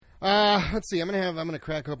Let's see. I'm gonna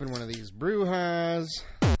crack open one of these Brewhas.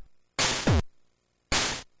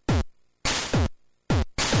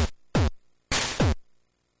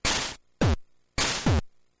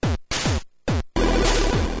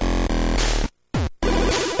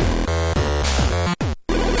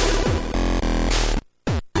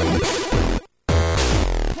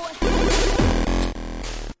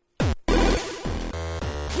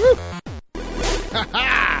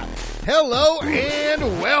 Hello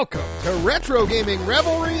and welcome to Retro Gaming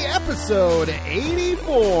Revelry episode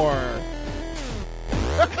 84.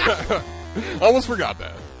 Almost forgot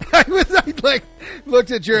that. I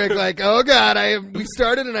looked at Jurek like, oh god, we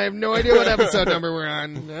started and I have no idea what episode number we're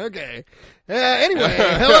on. Okay. Anyway,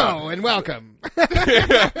 hello and welcome.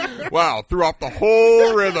 Wow, threw off the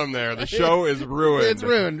whole rhythm there. The show is ruined. It's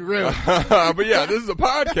ruined. But yeah, this is a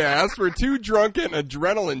podcast where two drunken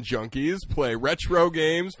adrenaline junkies play retro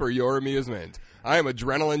games for your amusement. I am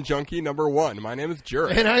Adrenaline Junkie number 1. My name is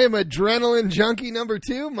Jurek. And I am Adrenaline Junkie number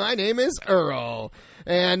 2. My name is Earl.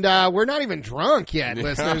 And we're not even drunk yet,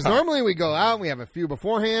 listeners. Normally we go out and we have a few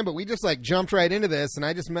beforehand, but we just jumped right into this, and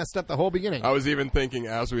I just messed up the whole beginning. I was even thinking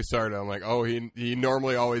as we started, I'm like, oh, he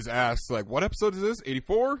normally always asks, what episode is this?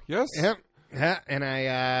 84? Yes? Yep. Yeah, and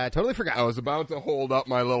I totally forgot. I was about to hold up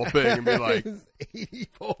my little thing and be like...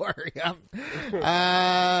 84, yep.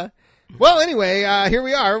 Well, anyway, here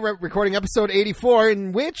we are, recording episode 84,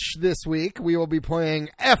 in which this week we will be playing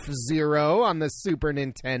F-Zero on the Super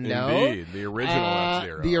Nintendo. Indeed, the original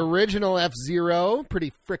F-Zero. The original F-Zero,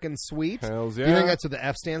 pretty frickin' sweet. Hells yeah. Do you think that's what the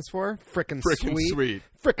F stands for? Frickin' sweet.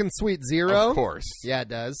 Frickin' sweet zero? Of course. Yeah, it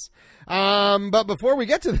does. But before we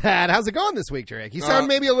get to that, how's it going this week, Jurek? You sound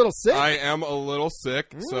maybe a little sick. I am a little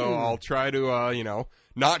sick, so I'll try to,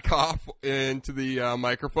 not cough into the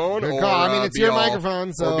microphone. Or, I mean, it's your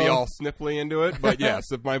microphone, so... Or be all sniffly into it. But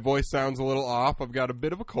yes, if my voice sounds a little off, I've got a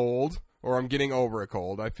bit of a cold, or I'm getting over a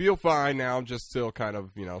cold. I feel fine now. I'm just still kind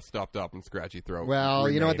of, stuffed up and scratchy throat. Well,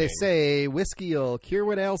 remaining. You know what they say, whiskey will cure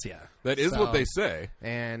what ails you. That is what they say.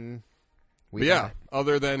 And...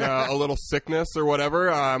 other than a little sickness or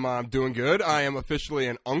whatever, I'm doing good. I am officially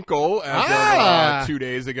an uncle as of 2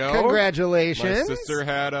 days ago. Congratulations. My sister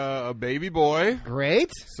had a baby boy.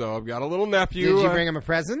 Great. So I've got a little nephew. Did you bring him a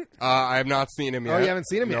present? I have not seen him yet. Oh, you haven't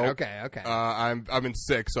seen him Nope. yet? Okay. I've been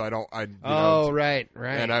sick, so I don't. Right.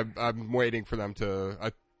 And I'm waiting for them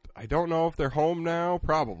to. I don't know if they're home now.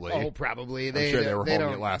 Probably. Oh, probably. I'm sure they were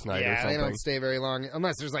home last night or something. Yeah, they don't stay very long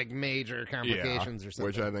unless there's major complications or something.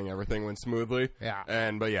 Which I think everything went smoothly.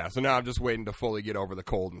 Yeah. But so now I'm just waiting to fully get over the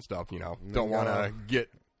cold and stuff. Don't want to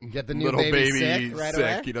get the new little baby sick right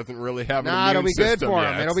away? He doesn't really have an it'll immune be good system for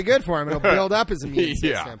yet. him. It'll be good for him. It'll build up his immune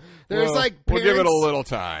system. There's parents, we'll give it a little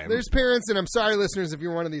time. There's parents, and I'm sorry, listeners, if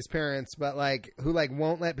you're one of these parents, but who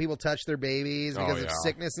won't let people touch their babies because of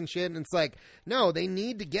sickness and shit. And it's no, they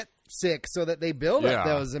need to get sick so that they build up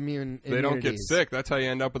those immunities. They don't get sick. That's how you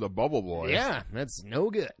end up with a bubble boy. Yeah, that's no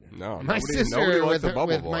good. No, my sister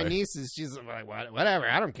with my nieces, she's like, whatever,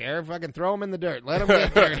 I don't care. Fucking throw them in the dirt. Let them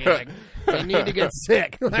get dirty. They need to get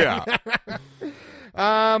sick. Yeah.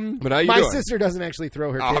 But how you my doing? sister doesn't actually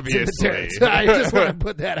throw her kids Obviously. in the dirt. So I just want to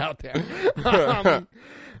put that out there.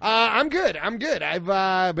 I'm good.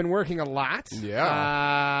 I've been working a lot.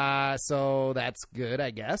 Yeah. So that's good,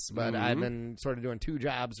 I guess. But I've been sort of doing 2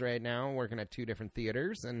 jobs right now, working at 2 different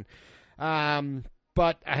theaters, and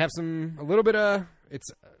but I have a little bit of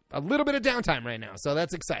downtime right now, so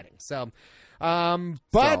that's exciting. So.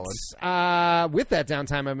 But with that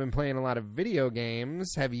downtime, I've been playing a lot of video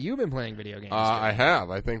games. Have you been playing video games? I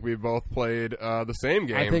have. I think we both played the same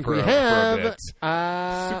game. I think we have. For a bit.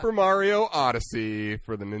 Super Mario Odyssey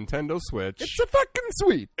for the Nintendo Switch. It's a fucking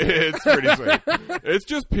sweet. It's pretty sweet. It's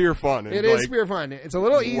just pure fun. It is pure fun. It's a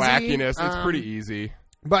little easy. Wackiness. It's pretty easy.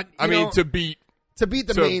 But I mean, to beat the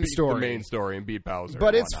main story. The main story and beat Bowser.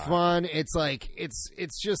 But it's fun. It's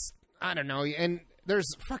it's just I don't know. And there's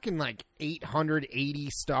fucking 880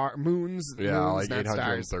 moons. Yeah, moons, like not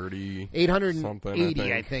 830.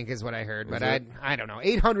 880, I think, is what I heard. But I don't know.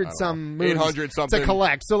 800 some moons 800 something to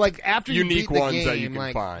collect. So after you unique beat the ones game, that you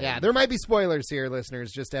can find. Yeah, there might be spoilers here,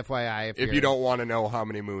 listeners. Just FYI, if you don't want to know how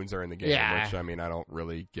many moons are in the game. Yeah. Which I don't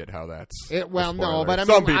really get how that's. No, but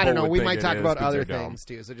I don't know. We might talk about other things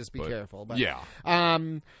too, so just be careful. But yeah.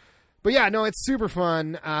 But yeah, no, it's super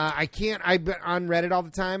fun. I've been on Reddit all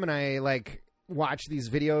the time, and I watch these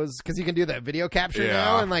videos because you can do that video capture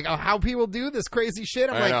now, and how people do this crazy shit.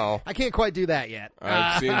 I'm I can't quite do that yet.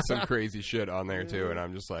 I've seen some crazy shit on there too, and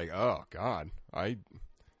I'm just oh god, I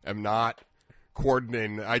am not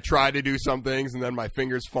coordinating. I try to do some things, and then my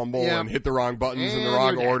fingers fumble and hit the wrong buttons in the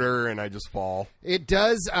wrong order, and I just fall. It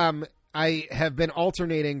does. I have been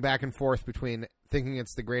alternating back and forth between thinking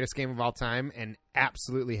it's the greatest game of all time and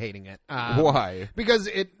absolutely hating it. Why? Because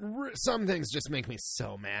some things just make me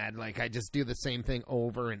so mad. Like, I just do the same thing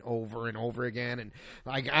over and over and over again, and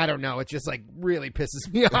like, I don't know, it just like really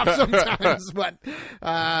pisses me off sometimes. But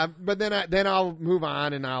then I'll move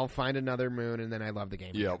on and I'll find another moon, and then I love the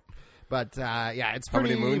game. Yep. But yeah, it's How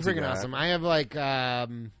pretty many moons you freaking got? awesome. I have like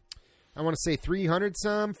I want to say 300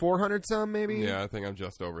 some, 400 some, maybe. Yeah, I think I'm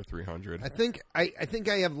just over 300. I think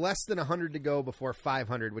I have less than 100 to go before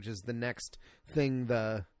 500, which is the next thing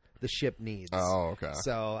the ship needs. Oh, okay.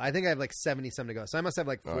 So I think I have like 70 some to go. So I must have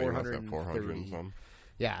like 430. 400 and some.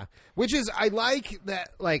 Yeah, which is, I like that,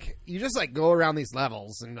 like, you just like go around these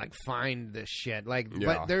levels and like find this shit. Like,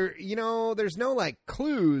 but there's no like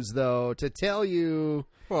clues though to tell you.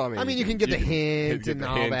 Well, I mean, you can get the hint and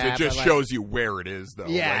all that. It just shows you where it is, though.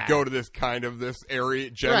 Yeah. Like, go to this area,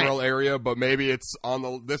 general area, but maybe it's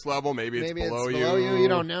on this level, maybe it's below you. You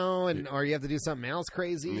don't know, or you have to do something else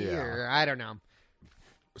crazy, or I don't know.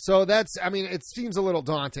 So it seems a little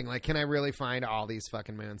daunting. Like, can I really find all these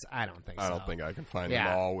fucking moons? I don't think so. I don't think I can find them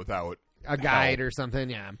all without a guide or something,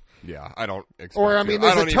 yeah. Yeah, I don't expect Or, I mean,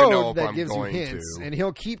 there's a toad that I'm gives you going hints, to. and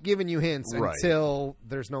he'll keep giving you hints until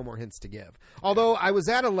there's no more hints to give. Although, I was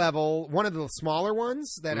at a level, one of the smaller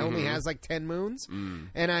ones, that only has like 10 moons,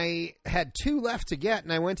 and I had 2 left to get,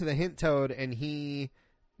 and I went to the hint toad, and he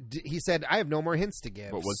said, I have no more hints to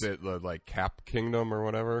give. But was it the, like, Cap Kingdom or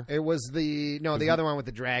whatever? It was the other one with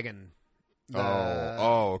the dragon.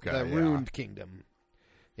 Okay. The Ruined Kingdom.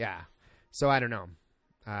 Yeah. So, I don't know.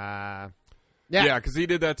 Yeah, because he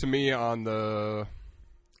did that to me on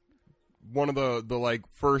one of the like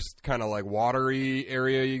first kind of like watery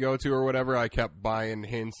area you go to or whatever. I kept buying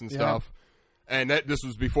hints and stuff, and this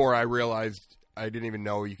was before I realized I didn't even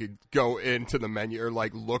know you could go into the menu or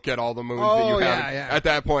like look at all the moons that you have. Yeah. At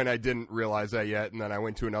that point, I didn't realize that yet, and then I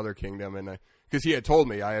went to another kingdom and because he had told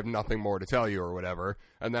me I have nothing more to tell you or whatever,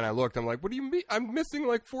 and then I looked. I'm like, what do you mean? I'm missing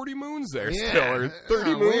like 40 moons there still, or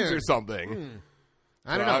 30 moons weird. or something.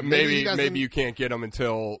 I don't know. Maybe you can't get them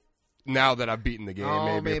until now that I've beaten the game.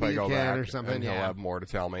 Maybe if I go back or something, and he'll have more to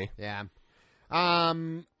tell me. Yeah.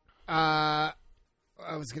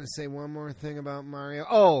 I was going to say one more thing about Mario.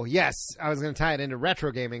 Oh, yes. I was going to tie it into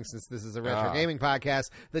retro gaming since this is a retro gaming podcast.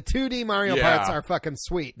 The 2D Mario parts are fucking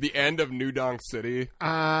sweet. The end of New Donk City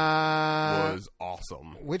was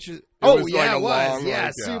awesome. Which is... It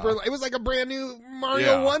was. Super. It was like a brand new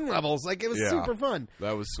Mario 1 levels. Like, it was super fun.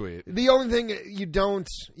 That was sweet. The only thing you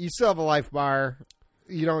still have a life bar.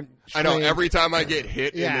 You don't... I know. Every time I get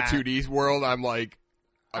hit in the 2D world, I'm like,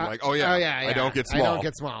 oh yeah, I don't get small. I don't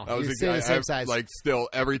get small. You stay the same size. Like, still,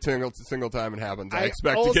 every single time it happens, I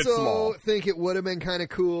expect to get small. I also think it would have been kind of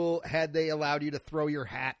cool had they allowed you to throw your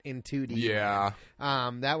hat in 2D. Yeah.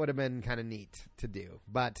 That would have been kind of neat to do.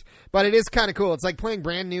 But it is kind of cool. It's like playing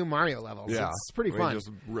brand new Mario levels. Yeah. It's pretty fun. Just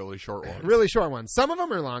really short ones. Really short ones. Some of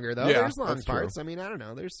them are longer, though. Yeah, there's long parts. True. I mean, I don't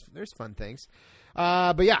know. There's fun things.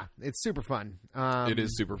 But yeah, it's super fun. It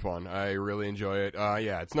is super fun. I really enjoy it.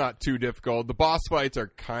 It's not too difficult. The boss fights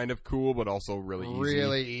are kind of cool, but also really easy.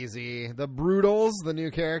 Really easy. The Brutals, the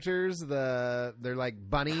new characters, they're like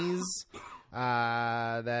bunnies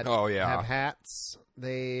that have hats.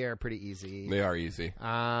 They are pretty easy. They are easy.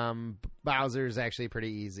 Bowser's actually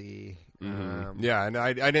pretty easy. Mm-hmm. And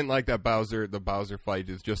I didn't like that the Bowser fight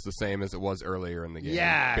is just the same as it was earlier in the game.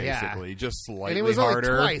 Yeah, basically, just slightly harder. And it was only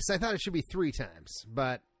twice. I thought it should be 3 times,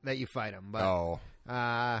 but that you fight him. But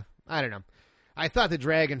I don't know. I thought the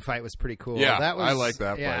dragon fight was pretty cool. Yeah, that was, I like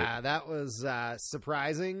that fight. Yeah, that was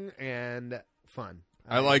surprising and fun.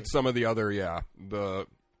 I liked some of the other the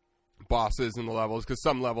bosses in the levels because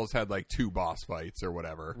some levels had like 2 boss fights or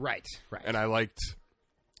whatever. Right. And I liked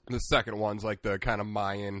the second one's like the kind of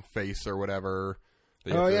Mayan face or whatever.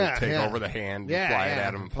 They have to take over the hand and fly it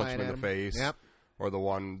at him and punch him in the face. Yep. Or the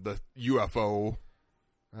UFO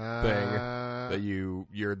thing that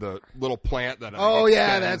you're the little plant that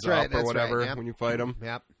that's right. Or whatever right. Yep. when you fight him.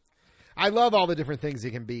 Yep. I love all the different things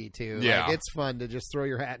you can be too. Yeah. Like, it's fun to just throw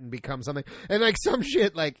your hat and become something. And like some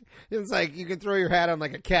shit, like it's like you can throw your hat on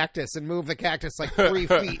like a cactus and move the cactus like 3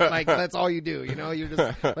 feet. Like that's all you do. You know, you're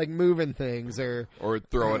just like moving things or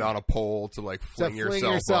throw it on a pole to like fling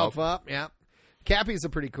yourself up. Yeah. Cappy's a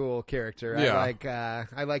pretty cool character. Yeah.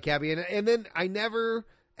 I like Cappy, and then I never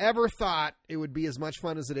ever thought it would be as much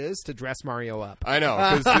fun as it is to dress Mario up. I know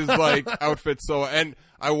because his like outfit's and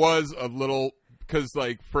I was a little. Because,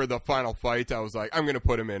 like, for the final fight, I was like, I'm going to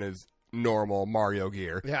put him in his normal Mario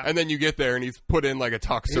gear. Yeah. And then you get there, and he's put in, like, a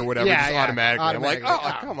tux or whatever automatically. I'm like,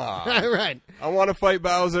 come on. Right. I want to fight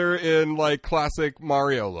Bowser in, like, classic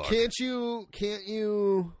Mario look. Can't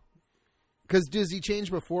you Because does he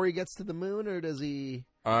change before he gets to the moon, or does he?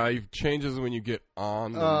 He changes when you get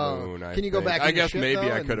on the moon. Can you go back? I in the guess ship, maybe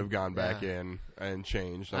though, I could have gone back in and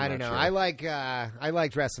changed. I don't know. Sure. I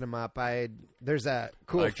like dressing him up. There's a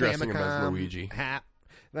cool I like dressing him as Famicom Luigi. hat.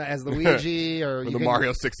 As Luigi, or the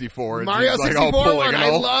Mario 64. Mario 64 one. I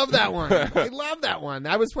polygonal. love that one. I love that one.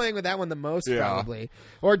 I was playing with that one the most, probably.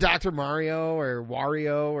 Or Dr. Mario, or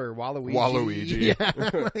Wario, or Waluigi. Waluigi. Yeah,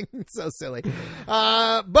 like, so silly.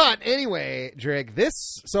 But anyway, Drake,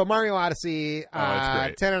 so Mario Odyssey, 10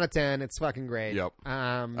 out of 10. It's fucking great. Yep.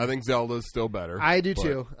 I think Zelda's still better. I do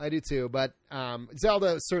too. But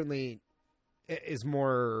Zelda certainly is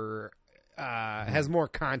more has more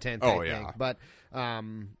content. I think.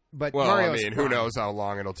 But Mario's who knows how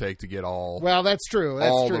long it'll take to get all. Well, that's true.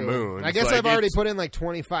 That's all true. the moons. I guess I've already put in like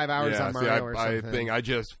 25 hours on Mario or something. I think I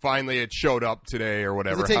just finally it showed up today or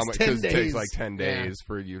whatever. Because it takes like 10 days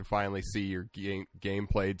for you to finally see your game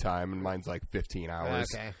played time, and mine's like 15 hours.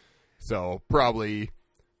 Okay. So probably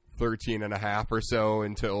 13 and a half or so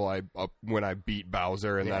until when I beat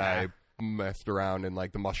Bowser, and then I messed around in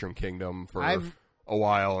like the Mushroom Kingdom for a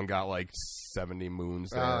while and got like 70 moons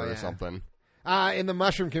there or something. In the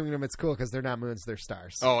Mushroom Kingdom, it's cool because they're not moons; they're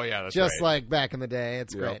stars. Oh yeah, that's just right. like back in the day.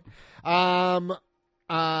 It's great. I've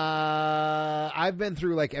been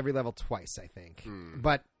through like every level twice, I think,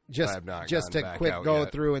 but just to quick go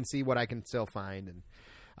through and see what I can still find, and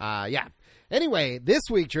Anyway, this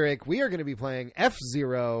week, Drake, we are going to be playing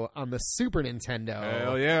F-Zero on the Super Nintendo.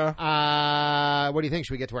 Hell yeah. What do you think?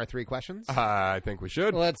 Should we get to our 3 questions? I think we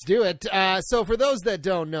should. Let's do it. So for those that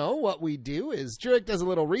don't know, what we do is Drake does a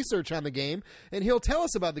little research on the game, and he'll tell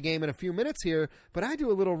us about the game in a few minutes here, but I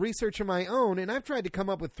do a little research of my own, and I've tried to come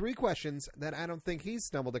up with 3 questions that I don't think he's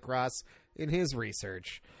stumbled across in his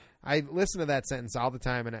research. I listen to that sentence all the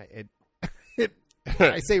time, and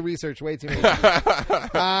I say research way too many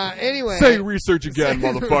times. Anyway. Say research again,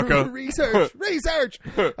 motherfucker. Research.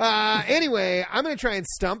 Anyway, I'm going to try and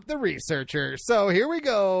stump the researcher. So here we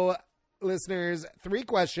go, listeners. 3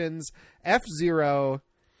 questions. F-Zero.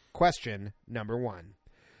 Question number 1.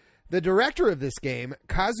 The director of this game,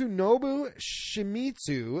 Kazunobu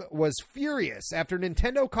Shimizu, was furious after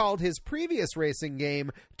Nintendo called his previous racing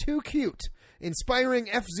game too cute, inspiring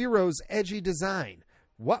F-Zero's edgy design.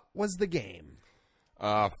 What was the game?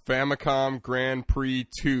 Famicom Grand Prix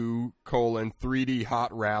 2, 3D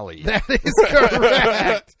Hot Rally. That is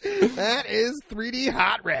correct. That is 3D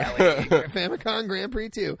Hot Rally. Famicom Grand Prix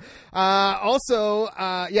 2.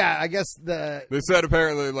 I guess They said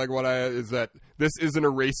apparently, is that this isn't a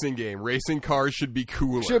racing game. Racing cars should be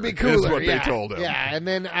cooler. Is what they told him. Yeah, and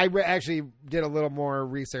then I actually did a little more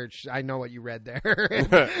research. I know what you read there.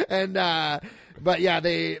 But yeah,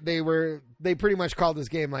 they pretty much called this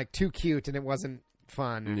game like too cute, and it wasn't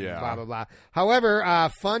fun. Yeah. Blah blah blah. However,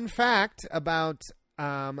 fun fact about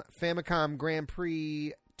Famicom Grand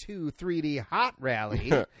Prix 2 3D Hot Rally.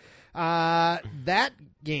 That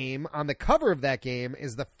game, on the cover of that game,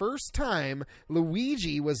 is the first time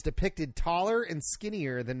Luigi was depicted taller and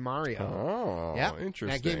skinnier than Mario. Oh, yeah, interesting.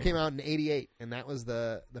 That game came out in '88, and that was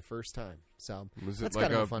the first time. So was it that's like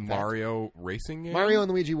kind of a fun Mario fact. racing game? Mario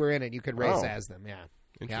and Luigi were in it. You could race as them. Yeah,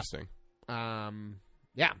 interesting.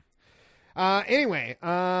 Yeah. Anyway,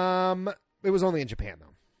 it was only in Japan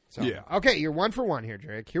though. So yeah. Okay, you're 1 for 1 here,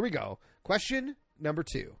 Drake. Here we go. Question number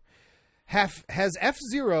 2. Has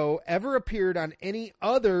F-Zero ever appeared on any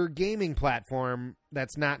other gaming platform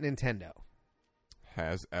that's not Nintendo?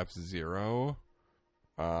 Has F-Zero?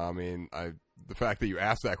 The fact that you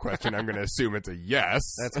asked that question, I'm going to assume it's a yes.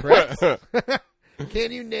 That's correct.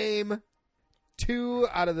 Can you name 2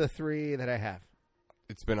 out of the 3 that I have?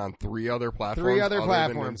 It's been on 3 other platforms. 3 other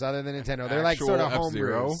platforms other than Nintendo. They're like sort of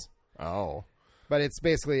homebrews. Oh. But it's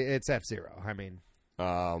F-Zero. I mean.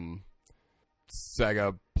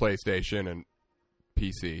 Sega, PlayStation, and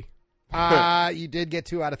PC. You did get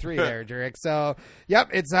 2 out of 3 there, Drake. So, yep,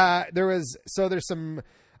 it's there's some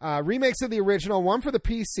remakes of the original, one for the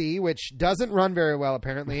PC, which doesn't run very well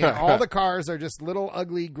apparently. All the cars are just little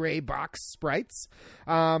ugly gray box sprites.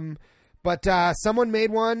 But someone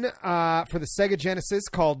made one for the Sega Genesis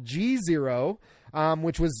called G-Zero,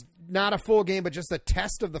 which was not a full game, but just a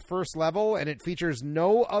test of the first level, and it features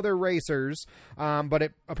no other racers, but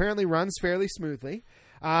it apparently runs fairly smoothly.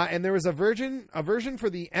 And there was a version for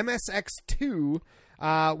the MSX2,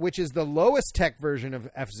 which is the lowest tech version of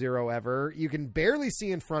F-Zero ever. You can barely see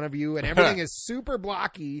in front of you, and everything is super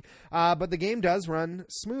blocky, but the game does run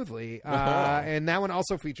smoothly. And that one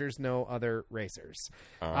also features no other racers.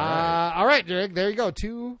 All right, Derek, there you go.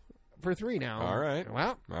 2 for 3 now. All right.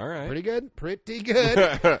 Well, all right. Pretty good.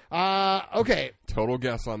 Okay. Total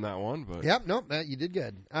guess on that one, but yep. Nope. You did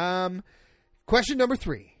good. Question number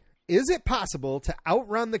 3. Is it possible to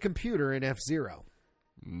outrun the computer in F-Zero?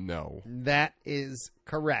 No. That is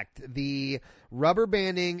correct. The rubber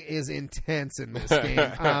banding is intense in this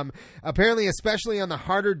game. Apparently, especially on the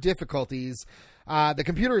harder difficulties, the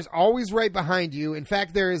computer is always right behind you. In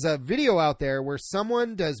fact, there is a video out there where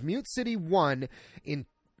someone does Mute City 1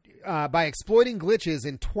 by exploiting glitches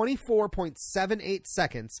in 24.78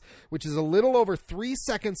 seconds, which is a little over 3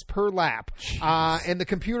 seconds per lap. And the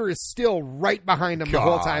computer is still right behind him the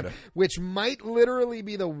whole time, which might literally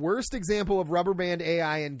be the worst example of rubber band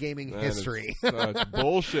AI in gaming history. That's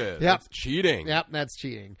bullshit. Yep. That's cheating. Yep, that's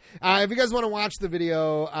cheating. If you guys want to watch the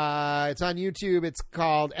video, it's on YouTube. It's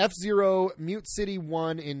called F-Zero Mute City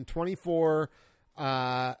 1 in 24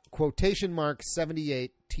 quotation mark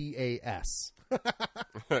 78 TAS.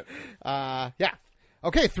 Yeah.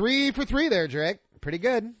 Okay, 3 for 3 there, Drake. Pretty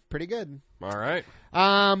good. Pretty good. All right.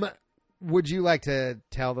 Would you like to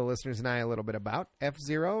tell the listeners and I a little bit about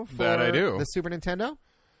F-Zero for That I do. the Super Nintendo?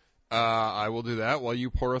 I will do that while you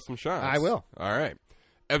pour us some shots. I will. All right.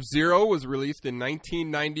 F-Zero was released in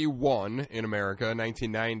 1991 in America,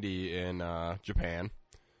 1990 in Japan.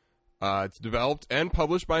 It's developed and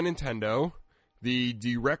published by Nintendo. The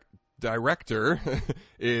director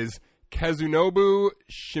is Kazunobu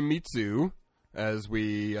Shimizu, as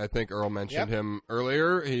I think Earl mentioned him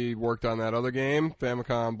earlier. He worked on that other game,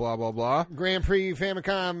 Famicom, blah, blah, blah. Grand Prix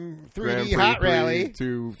Famicom 3D Grand Prix Hot Rally.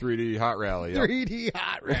 3D Hot Rally. Yep. 3D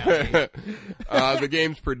Hot Rally. The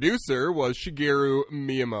game's producer was Shigeru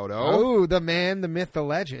Miyamoto. Oh, the man, the myth, the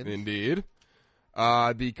legend. Indeed.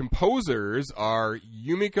 The composers are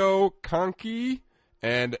Yumiko Kanki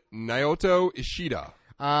and Naoto Ishida.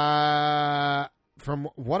 From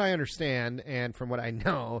what I understand and from what I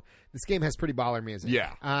know, this game has pretty baller music.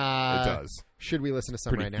 Yeah, it does. Should we listen to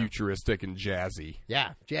some Pretty right now? futuristic and jazzy.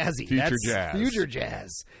 Yeah, jazzy. Future That's jazz. Future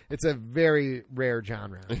jazz. It's a very rare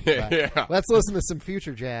genre. But Yeah. Let's listen to some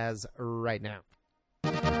future jazz right now.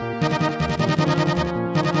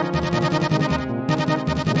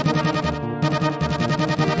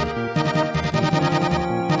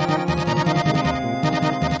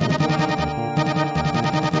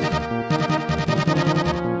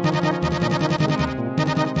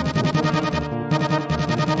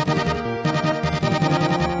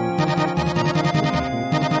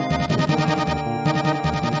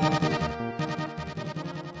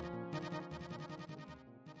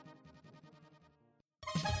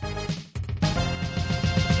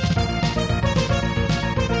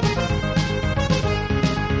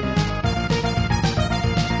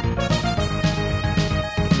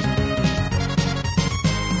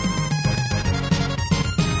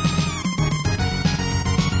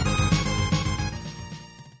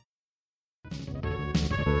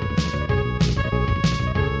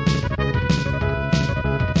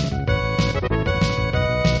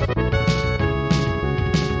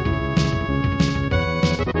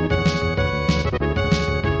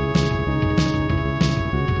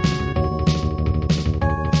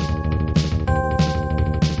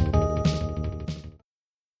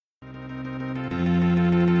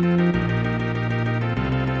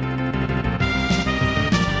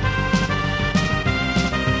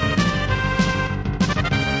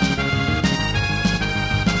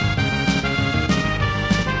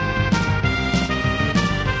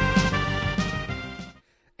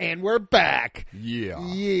 And we're back.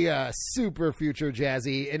 Yeah, super future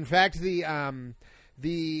jazzy. In fact, there's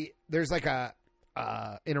like an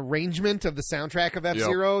arrangement of the soundtrack of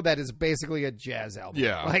F-Zero that is basically a jazz album.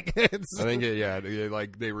 Yeah, like it's. I think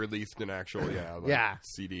like they released an actual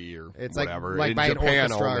CD or it's whatever. like in by Japan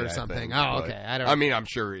an orchestra only, or something. I think, Okay, I don't. I mean, I'm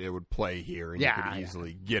sure it would play here and you could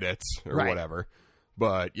easily get it or whatever.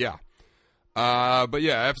 But yeah.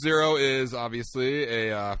 F-Zero is obviously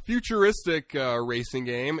a futuristic racing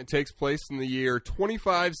game. It takes place in the year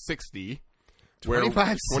 2560.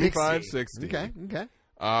 2560. Okay.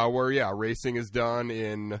 Where racing is done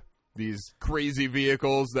in these crazy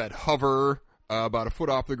vehicles that hover about a foot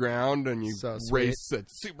off the ground, and you race at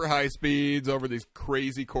super high speeds over these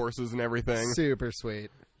crazy courses and everything. Super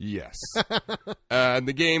sweet. Yes. And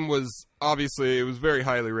the game was very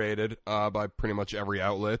highly rated by pretty much every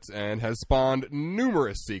outlet and has spawned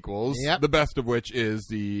numerous sequels, the best of which is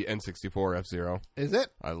the N64 F-Zero. Is it?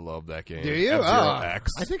 I love that game. Do you? F-Zero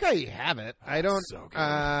X. I think I have it. I don't so good.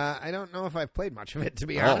 I don't know if I've played much of it, to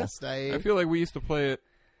be honest. I feel like we used to play it,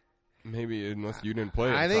 maybe unless you didn't play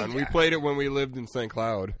it. I think we played it when we lived in St.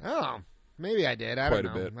 Cloud. Oh, maybe I did. I Quite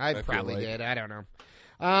don't know. a bit, I I probably feel like. did. I don't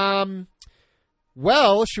know.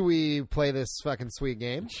 Well, should we play this fucking sweet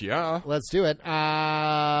game? Yeah. Let's do it.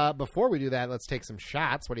 Before we do that, let's take some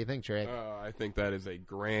shots. What do you think, Drake? I think that is a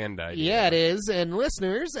grand idea. Yeah, it is. And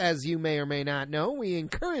listeners, as you may or may not know, we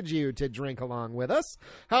encourage you to drink along with us.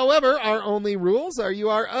 However, our only rules are you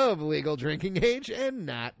are of legal drinking age and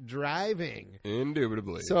not driving.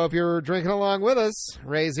 Indubitably. So if you're drinking along with us,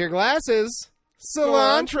 raise your glasses.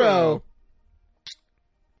 Cilantro.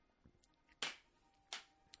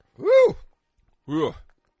 Woo! Ooh.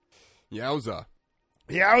 Yowza.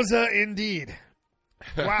 Yowza, indeed.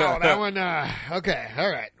 Wow, that one. Okay, all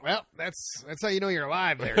right. Well, that's how you know you're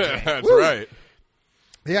alive there, Jay. That's Woo! right.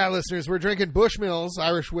 Yeah, listeners, we're drinking Bushmills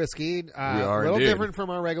Irish whiskey. We are a little indeed. different from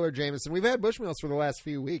our regular Jameson. We've had Bushmills for the last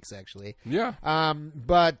few weeks, actually. Yeah.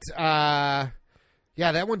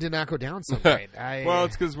 Yeah, that one did not go down so great. Well,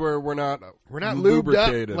 it's because we're not lubed up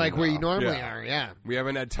lubricated like we enough. normally Yeah. are. Yeah. We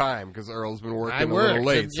haven't had time because Earl's been working I a worked, little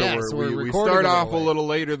late, and so, yeah, we recording start a little off a late. little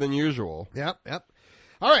later than usual. Yep.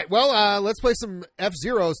 All right, well, let's play some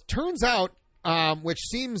F-Zeros. Turns out, which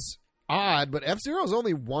seems odd, but F-Zero is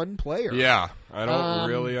only one player. Yeah, I don't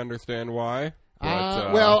really understand why.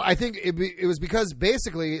 But, well, I think it was because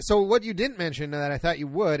basically, so what you didn't mention that I thought you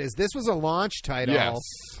would is this was a launch title Yes.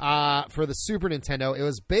 for the Super Nintendo. It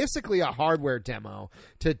was basically a hardware demo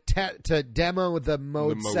to demo the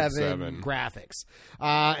Mode, Mode 7 graphics,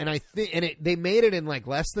 and I think they made it in like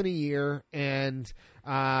less than a year, and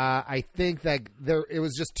I think that it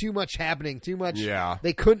was just too much happening, too much. Yeah.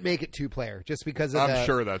 They couldn't make it 2-player just because of I'm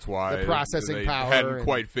sure that's why the processing they power hadn't and-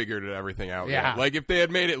 quite figured everything out Yeah. yet. Like if they had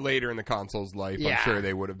made it later in the console's life, Yeah. I'm sure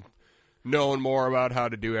they would have known more about how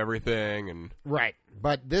to do everything. And Right,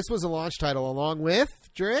 but this was a launch title along with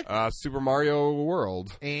Drake Super Mario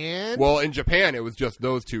World. and Well, in Japan, it was just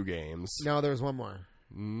those two games. no, there was one more.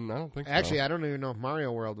 I don't think so. Actually, I don't even know if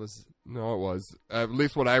Mario World was. No, it was. At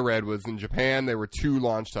least what I read was in Japan, there were two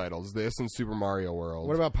launch titles, this and Super Mario World.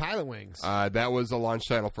 What about Pilot Wings? That was a launch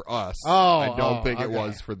title for us. Oh, I don't think it okay.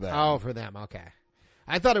 was for them. Oh, for them. Okay,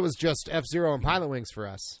 I thought it was just F-Zero and Pilot Wings for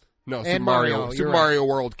us. No, and Super Mario, you're Super right. Mario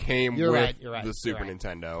World came You're with right, you're right, the Super you're right.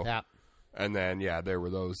 Nintendo. Yeah, And then, there were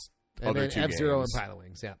those and other then two F-Zero games. and Pilot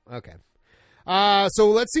Wings. Yeah. Okay. So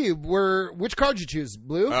let's see. Which card you choose?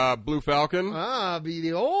 Blue. Blue Falcon, Be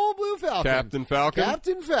the old Blue Falcon. Captain Falcon,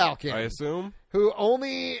 Captain Falcon. I assume. Who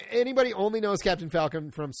anybody only knows Captain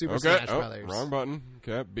Falcon from Super Okay. Smash Brothers. Wrong button.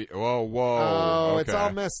 Whoa. Oh, okay. it's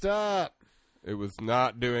all messed up. It was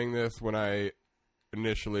not doing this when I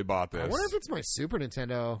initially bought this. I wonder if it's my Super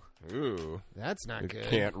Nintendo. Ooh. That's not It good.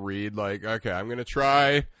 can't read. Like, okay, I'm going to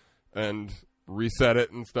try and reset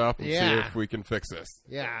it and stuff and see Yeah. if we can fix this.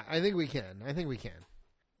 Yeah, I think we can.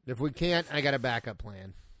 If we can't, I got a backup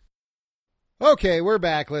plan. Okay, we're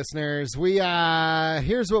back, listeners. We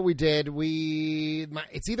here's what we did.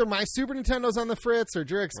 It's either my Super Nintendo's on the fritz or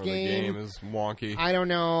Jurik's Or the game is wonky. I don't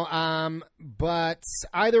know. But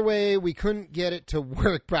either way, we couldn't get it to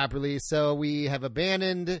work properly, so we have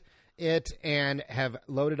abandoned it and have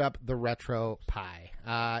loaded up the Retro Pi.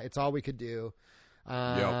 It's all we could do.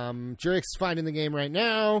 Jurik's finding the game right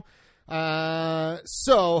now.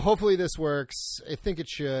 So hopefully this works. I think it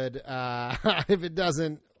should. If it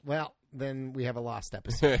doesn't, well, then we have a lost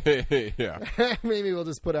episode. Yeah. Maybe we'll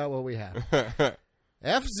just put out what we have.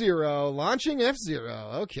 F-Zero, launching F-Zero.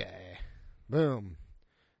 Okay. Boom.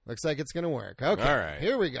 Looks like it's going to work. Okay. All right.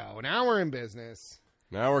 Here we go. Now we're in business.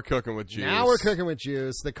 Now we're cooking with juice. Now we're cooking with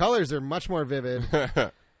juice. The colors are much more vivid.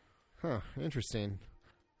 Huh. Interesting.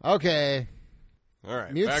 Okay. All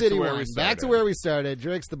right. Mute back City to where 1. we Back to started. where we started.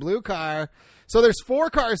 Drake's the blue car. So there's 4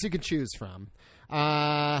 cars you can choose from.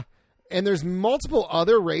 And there's multiple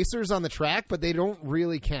other racers on the track, but they don't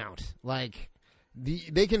really count. Like,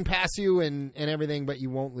 they can pass you and everything, but you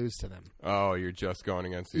won't lose to them. Oh, you're just going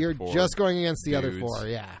against these You're four just going against the other dudes. 4,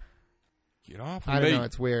 yeah. Get off of I don't me. know.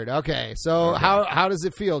 It's weird. Okay, so Okay. how does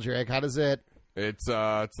it feel, Drake? How does it... It's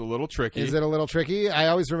a little tricky. Is it a little tricky? I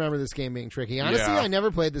always remember this game being tricky. Honestly, Yeah. I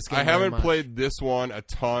never played this game I very haven't much. played this one a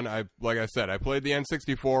ton. Like I said, I played the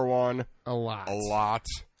N64 one a lot. a lot.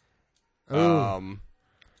 Ooh.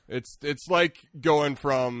 It's like going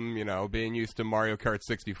from, being used to Mario Kart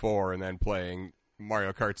 64 and then playing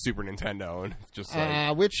Mario Kart Super Nintendo, and it's just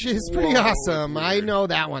like, which is pretty whoa, awesome. it's I weird. know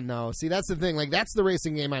that one though. See, that's the thing. Like, that's the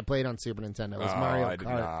racing game I played on Super Nintendo. Was Mario I did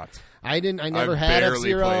Kart. not. I never had barely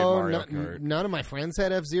F-Zero. played Mario Kart. None of my friends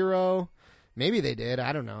had F-Zero. Maybe they did.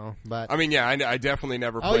 I don't know. But I mean, yeah, I definitely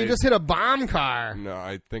never oh, played. you just hit a bomb car. No,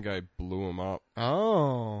 I think I blew him up.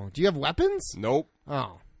 Oh, do you have weapons? Nope.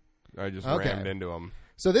 Oh, I just Okay. rammed into him.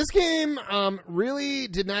 So this game really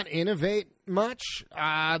did not innovate much.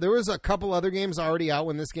 There was a couple other games already out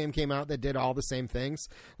when this game came out that did all the same things,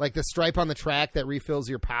 like the stripe on the track that refills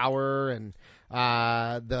your power, and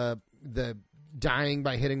the dying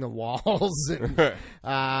by hitting the walls. And,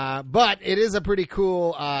 but it is a pretty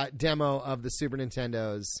cool demo of the Super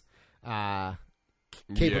Nintendo's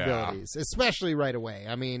capabilities, especially right away.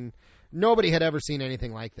 I mean, nobody had ever seen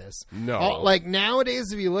anything like this. No. Like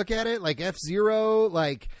nowadays, if you look at it, like F-Zero,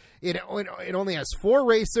 like it only has 4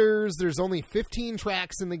 racers. There's only 15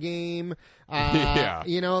 tracks in the game. Yeah.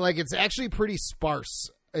 You know, like it's actually pretty sparse.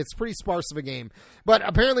 It's pretty sparse of a game. But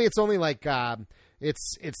apparently it's only like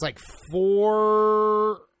it's like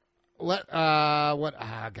 4 God,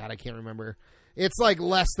 I can't remember. It's like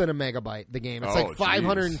less than a megabyte, the game. It's like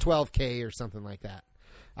 512K or something like that.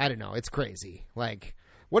 I don't know. It's crazy. Like,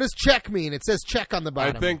 what does check mean? It says check on the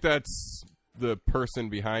bottom. I think that's the person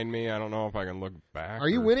behind me. I don't know if I can look back. Are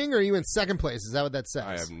you winning or are you in second place? Is that what that says?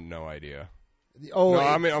 I have no idea. Oh, no,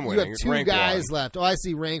 I'm winning. You have 2 rank guys 1. left. Oh, I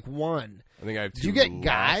see rank 1. I think I have 2 Do you get left.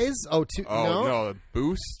 guys? Oh, 2. Oh, no,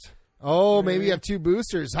 boost? Oh, maybe you have 2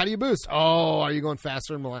 boosters. How do you boost? Oh, are you going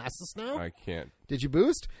faster than molasses now? I can't. Did you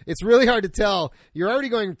boost? It's really hard to tell. You're already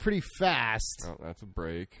going pretty fast. Oh, that's a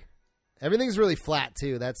break. Everything's really flat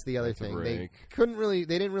too. That's the other That's a thing. break.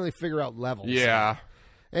 They didn't really figure out levels. Yeah.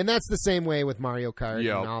 And that's the same way with Mario Kart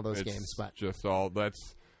Yep, and all those it's games. But just all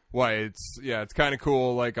that's why it's kind of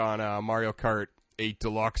cool. Like on Mario Kart 8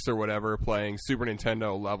 Deluxe or whatever, playing Super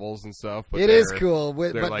Nintendo levels and stuff. But it is cool.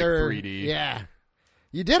 They're but like they're 3D. Yeah,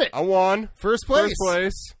 you did it. I won First place. First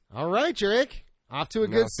place. All right, Jurek. Off to a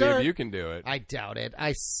Now good see start. if you can do it. I doubt it.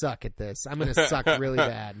 I suck at this. I'm going to suck really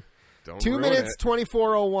bad. Don't 2 ruin minutes it.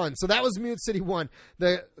 24:01. So that was Mute City 1.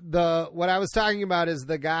 The what I was talking about is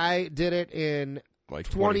the guy did it in Like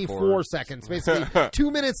 24 seconds, basically 2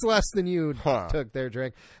 minutes less than you took there,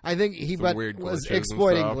 Drake. I think he Some weird was glitches and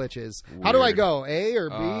exploiting stuff. glitches. How do I Weird. go? A or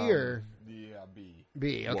B or Yeah, B.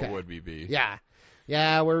 B? Okay. What would be B? Yeah.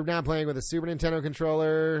 We're not playing with a Super Nintendo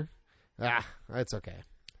controller. That's okay.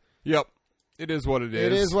 Yep. It is what it is.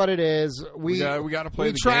 It is what it is. We got to play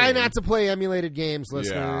We the try game. not to play emulated games,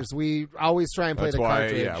 listeners. We always try and play That's the why,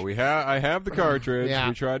 cartridge. I have the cartridge. Yeah.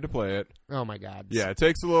 We tried to play it. Oh my god. Yeah, it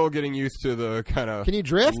takes a little getting used to the kind of Can you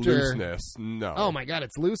drift or? looseness. No. Oh my god,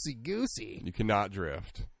 it's loosey goosey. You cannot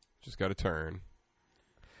drift. Just got to turn.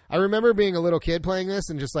 I remember being a little kid playing this,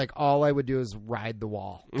 and just like all I would do is ride the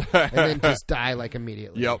wall, and then just die like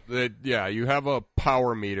immediately. Yep. You have a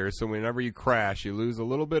power meter, so whenever you crash, you lose a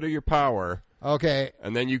little bit of your power. Okay.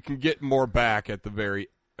 And then you can get more back at the very.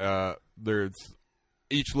 There's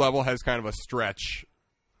each level has kind of a stretch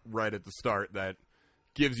right at the start that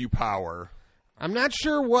gives you power. I'm not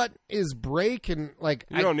sure what is break and like.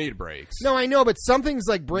 You don't need brakes. No, I know, but something's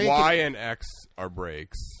like break. Y and X are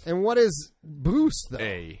brakes. And what is boost though?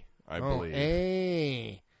 A, I Oh, believe.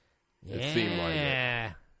 A. It seemed like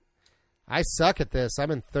it. I suck at this.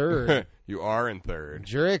 I'm in third. You are in third.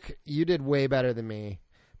 Jurek, you did way better than me.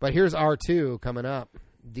 But here's R2 coming up.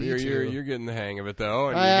 D2. You're getting the hang of it though,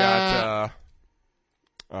 and you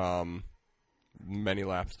got many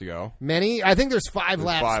laps to go. Many? I think there's 5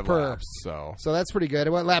 laps 5 per. laps, so that's pretty good.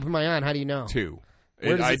 What lap am I on? How do you know? 2.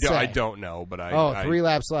 Where does it say? I don't know, but I 3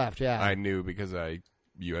 laps left. Yeah. I knew because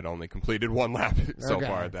you had only completed 1 lap so Okay.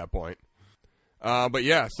 far at that point. But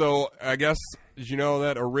yeah, so I guess did you know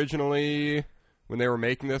that originally when they were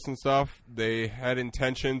making this and stuff, they had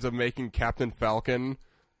intentions of making Captain Falcon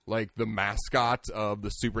like the mascot of the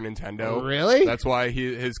Super Nintendo. Really? That's why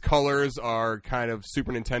his colors are kind of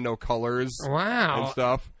Super Nintendo colors Wow. and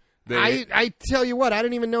stuff. I tell you what, I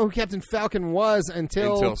didn't even know who Captain Falcon was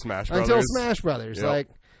until Smash Brothers. Yep. Like,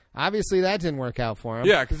 obviously that didn't work out for him.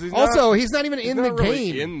 Yeah, because he's not even in the not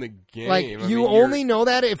really game. in the game. Like, I you mean, only know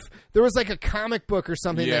that if there was like a comic book or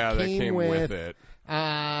something yeah, that came with it.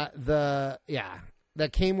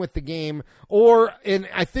 that came with the game, or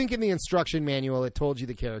I think in the instruction manual it told you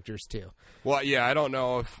the characters too. Well, yeah, I don't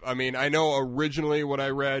know I know originally what I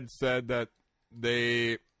read said that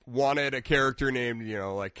they wanted a character named,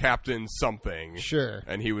 like Captain something. Sure.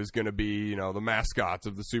 And he was going to be, the mascots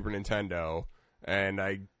of the Super Nintendo. And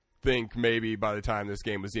I think maybe by the time this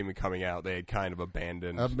game was even coming out, they had kind of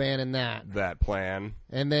abandoned that plan.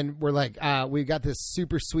 And then we're like, we got this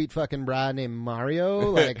super sweet fucking broad named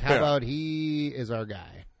Mario. Like, how about he is our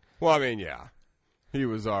guy? Well, I mean, yeah. He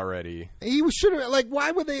was already... He should have... Like,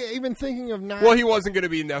 why were they even thinking of not... Well, he wasn't going to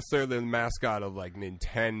be necessarily the mascot of, like,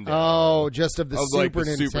 Nintendo. Oh, just of the Super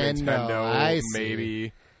Super Nintendo. I see.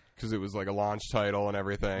 Maybe, because it was, like, a launch title and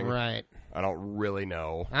everything. Right. I don't really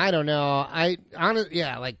know. I don't know.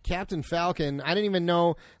 Like Captain Falcon. I didn't even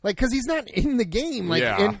know, like, because he's not in the game.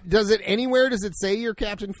 Like, does it anywhere? Does it say you're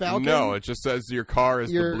Captain Falcon? No, it just says your car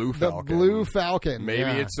is the Blue Falcon. The Blue Falcon. Maybe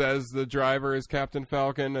it says the driver is Captain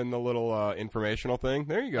Falcon and the little informational thing.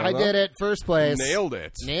 There you go. I did it. First place. Nailed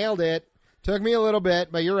it. Took me a little bit,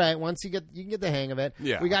 but you're right. Once you can get the hang of it.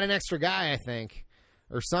 Yeah. We got an extra guy, I think,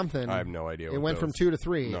 or something. I have no idea. It went from 2 to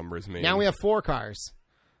 3. Numbers mean. Now we have 4 cars.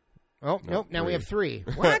 Oh, nope. Now we have 3.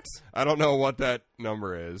 What? I don't know what that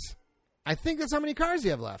number is. I think that's how many cars you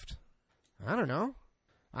have left. I don't know.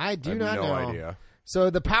 I do not know. No idea. So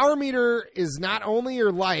the power meter is not only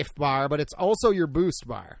your life bar, but it's also your boost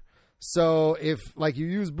bar. So if, like, you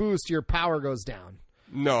use boost, your power goes down.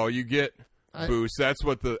 No, you get boost. That's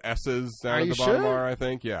what the S's down at the bottom are, I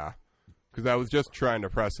think. Yeah. Because I was just trying to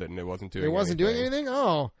press it, and it wasn't doing anything. It wasn't doing anything?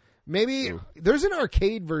 Oh. Maybe there's an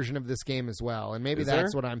arcade version of this game as well, and maybe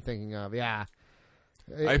that's what I'm thinking of. Yeah,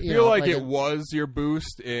 I feel like it was your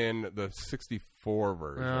boost in the 64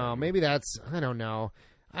 version. Oh, maybe that's, I don't know.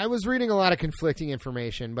 I was reading a lot of conflicting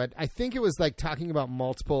information, but I think it was like talking about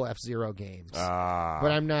multiple F-Zero games.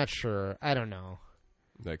 But I'm not sure. I don't know.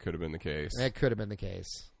 That could have been the case.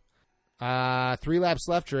 3 laps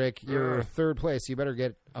left, Drake. You're third place. You better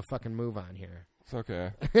get a fucking move on here. It's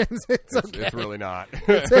okay. It's okay. It's really not.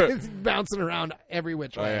 it's bouncing around every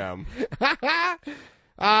which way. I am.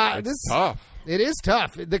 It's tough. It is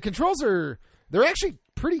tough. The controls they're actually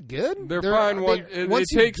pretty good. They're fine.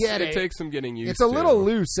 It takes some getting used to. It's a little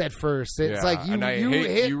loose at first. It's like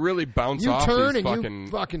you really bounce off turn these and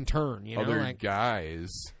you fucking turn. You know, other like,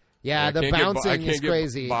 guys. Yeah, the bouncing is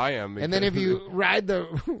crazy. By them and then if you ride the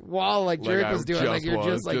wall like Jared was doing, like you're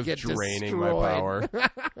just get draining destroyed. My power.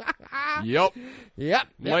 Yep.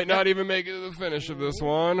 Might not even make it to the finish of this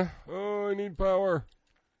one. Oh, I need power.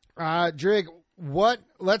 Drake,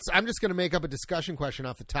 I'm just going to make up a discussion question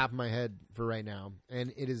off the top of my head for right now,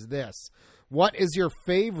 and it is this. What is your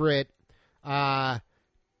favorite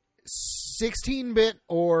 16-bit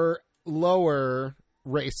or lower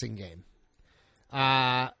racing game?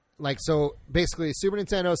 So basically Super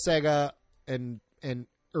Nintendo, Sega, and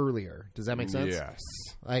earlier. Does that make sense? Yes.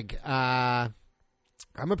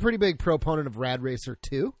 I'm a pretty big proponent of Rad Racer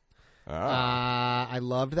 2. I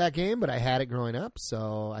loved that game, but I had it growing up,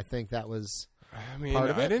 so I think that was part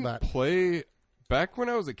of it. I didn't play... Back when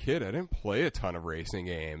I was a kid, I didn't play a ton of racing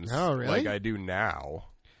games. Oh, really? Like I do now.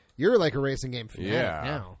 You're like a racing game fanatic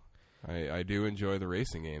now. I do enjoy the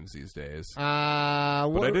racing games these days. But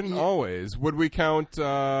I didn't always. Would we count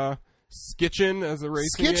Skitchin as a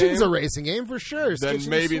racing game? Skitchin's a racing game for sure. Then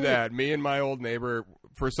maybe that. Me and my old neighbor,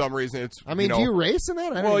 for some reason, it's... do you race in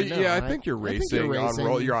that? I don't even know. I think you're racing. You're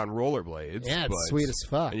on rollerblades. Yeah, it's sweet as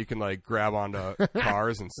fuck. And you can grab onto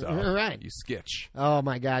cars and stuff. Right. You skitch. Oh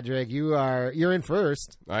my God, Drake, you're in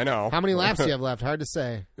first. I know. How many laps do you have left? Hard to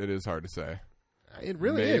say. It is hard to say. It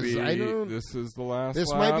really is. Maybe this is the last.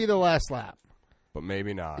 This might be the last lap, but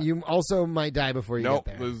maybe not. You also might die before you get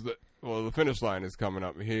there. The finish line is coming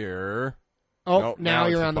up here. Oh, now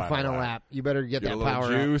you're on the final lap. You better get that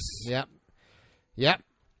power juice. Up. Yep.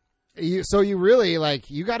 So you really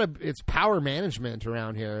you got to. It's power management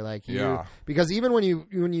around here, because even when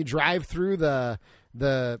you drive through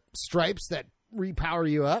the stripes that repower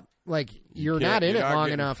you up, you're not in it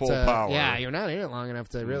long enough to. Power. Yeah, you're not in it long enough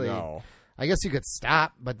to really. No. I guess you could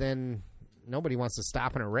stop, but then nobody wants to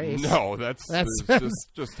stop in a race. No, that's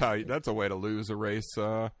just how. That's a way to lose a race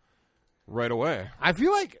right away. I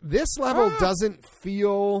feel like this level doesn't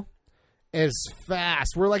feel as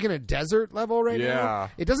fast. We're in a desert level right now.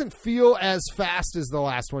 It doesn't feel as fast as the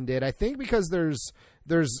last one did. I think because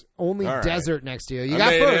there's only desert next to you. You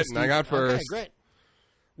got first. I got first. Okay, great.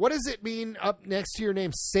 What does it mean up next to your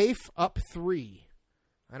name? Safe up 3.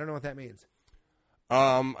 I don't know what that means.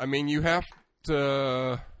 You have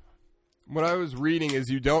to... What I was reading is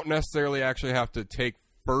you don't necessarily actually have to take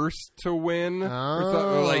first to win.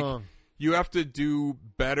 Oh. You have to do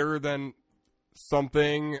better than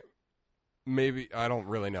something. Maybe, I don't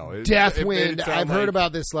really know. Death Wind. I've heard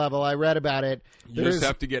about this level. I read about it. You just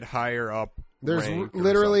have to get higher up. There's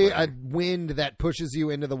literally a wind that pushes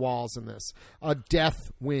you into the walls in this. A death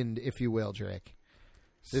wind, if you will, Drake.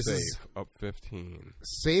 Safe up 15.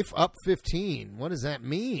 Safe up 15. What does that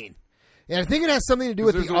mean? And I think it has something to do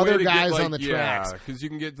with the other guys on the tracks. Yeah, because you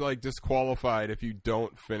can get disqualified if you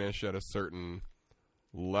don't finish at a certain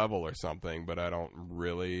level or something, but I don't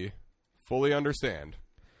really fully understand.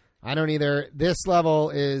 I don't either. This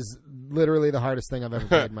level is literally the hardest thing I've ever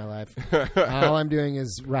played in my life. All I'm doing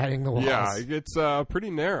is riding the walls. Yeah, it gets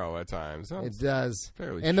pretty narrow at times. It does.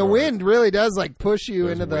 Fairly and short. The wind really does push you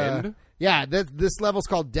into the... Wind? Yeah, this level's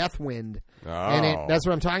called Deathwind, and that's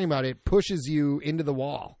what I'm talking about. It pushes you into the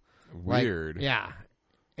wall. Weird. Yeah,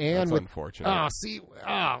 and that's unfortunate.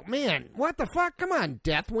 Oh man, what the fuck? Come on,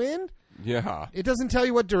 Deathwind. Yeah. It doesn't tell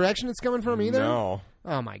you what direction it's coming from either. No.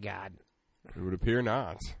 Oh my god. It would appear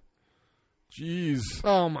not. Jeez.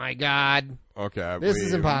 Oh my god. Okay. This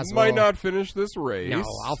is impossible. Might not finish this race. No,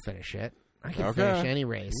 I'll finish it. I can finish any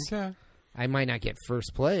race. Okay. I might not get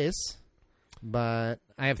first place, but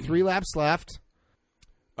I have 3 laps left.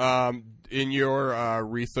 In your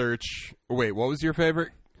research, wait, what was your favorite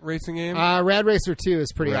racing game? Rad Racer 2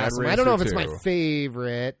 is pretty Rad awesome. Racer I don't know if it's 2. my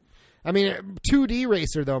favorite. I mean, 2D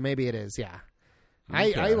Racer, though, maybe it is, yeah.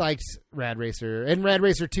 Okay. I liked Rad Racer, and Rad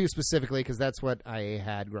Racer 2 specifically, because that's what I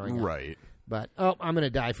had growing up. Right. But, I'm going to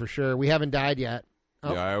die for sure. We haven't died yet.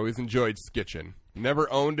 Oh. Yeah, I always enjoyed Skitchin'.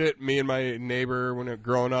 Never owned it. Me and my neighbor, when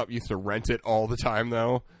growing up, used to rent it all the time,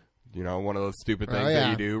 though. You know, one of those stupid things that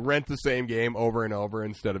you do. Rent the same game over and over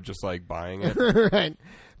instead of just, like, buying it. Right.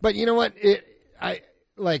 But you know what? I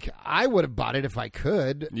would have bought it if I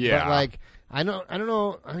could. Yeah. But, like, I don't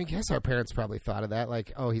know. I mean, I guess our parents probably thought of that.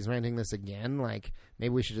 Like, oh, he's renting this again. Like, maybe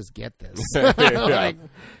we should just get this. Yeah.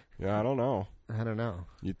 Yeah, I don't know. I don't know.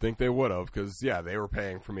 You'd think they would have, because, yeah, they were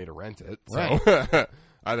paying for me to rent it. So. Right.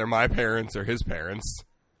 Either my parents or his parents.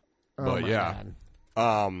 Oh, But, my yeah.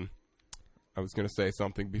 God. I was going to say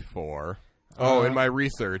something before. In my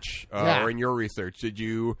research, or in your research, did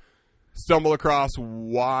you stumble across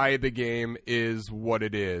why the game is what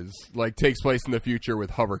it is? Like, takes place in the future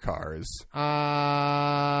with hover cars.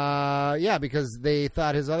 Yeah, because they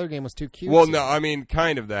thought his other game was too cute. Well, no, I mean,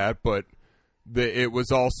 kind of that, but it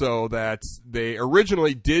was also that they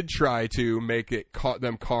originally did try to make it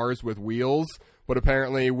them cars with wheels, but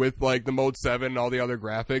apparently with like the Mode 7 and all the other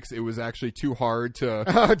graphics, it was actually too hard to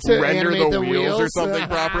render the wheels or something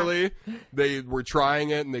properly. They were trying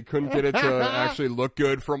it and they couldn't get it to actually look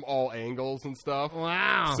good from all angles and stuff.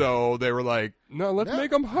 Wow. So they were like, no, let's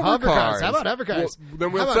make them hover cars. How about hover cars? Well,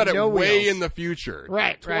 then we'll set it way in the future.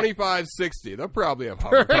 Right. 2560. They'll probably have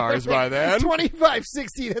hover cars by then.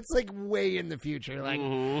 2560, that's like way in the future. Like,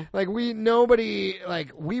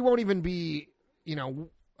 we won't even be, you know,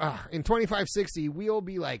 in 2560, we'll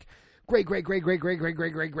be like great grandparents.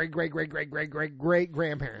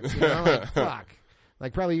 You know, like fuck,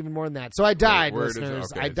 like probably even more than that. So I died, listeners.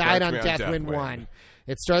 I died on Deathwind 1.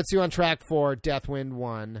 It starts you on track 4, Deathwind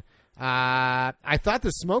 1. I thought the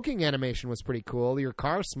smoking animation was pretty cool. Your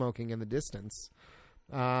car smoking in the distance.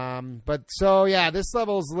 But so yeah, this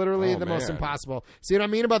level is literally the most impossible. See what I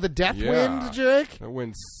mean about the Deathwind, Jake? That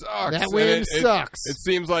wind sucks. That wind sucks. It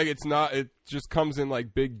seems like it's not. It just comes in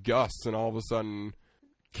like big gusts, and all of a sudden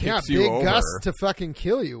kicks you over. Big gusts to fucking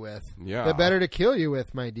kill you with. Yeah, the better to kill you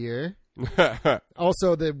with, my dear.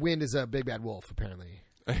 Also, the wind is a big bad wolf. Apparently.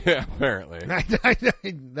 Yeah, apparently.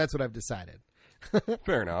 That's what I've decided.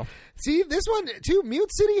 Fair enough. See, this one too, Mute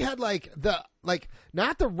City had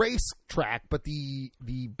not the race track, but the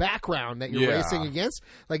background that you're racing against.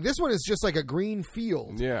 Like this one is just like a green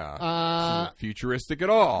field. Yeah. Not futuristic at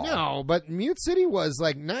all. No, but Mute City was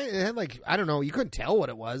like it had like, I don't know, you couldn't tell what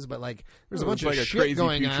it was, but like there's a bunch of shit crazy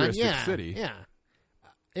going on. Futuristic city.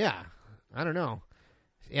 Yeah. I don't know.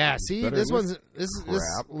 Yeah, see, this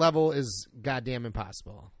level is goddamn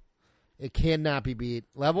impossible. It cannot be beat.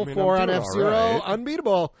 Level 4 on F-Zero, right.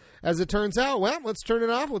 Unbeatable. As it turns out, well, let's turn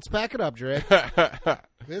it off. Let's pack it up, Drake.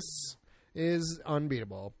 This is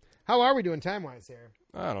unbeatable. How are we doing time-wise here?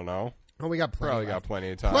 I don't know. Oh, we got plenty. Got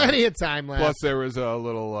plenty of time. Plenty of time left. Plus, there was a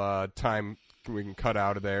little time we can cut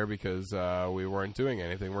out of there because we weren't doing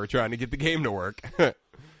anything. We were trying to get the game to work.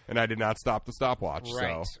 And I did not stop the stopwatch.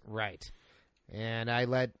 Right. And I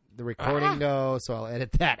let the recording go, so I'll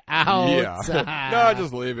edit that out. Yeah. No,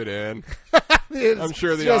 just leave it in. I'm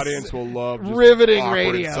sure the audience will love just riveting awkward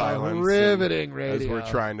radio. Silence riveting radio. as we're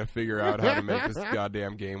trying to figure out how to make this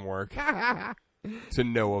goddamn game work. To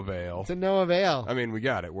no avail. To no avail. I mean, we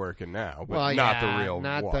got it working now, but not the real one.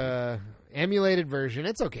 Not the emulated version.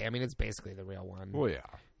 It's okay. I mean, it's basically the real one. Well, yeah.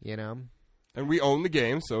 You know? And we own the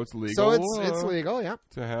game, so it's legal. So it's legal, yeah.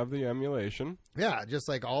 To have the emulation. Yeah, just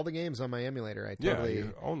like all the games on my emulator. I totally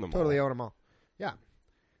you own them totally all. own them all. Yeah.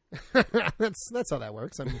 That's how that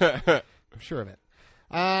works. I'm sure of it.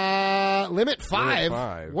 Limit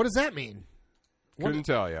 5. What does that mean? Couldn't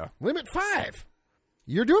tell you. Limit 5.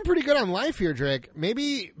 You're doing pretty good on life here, Drake.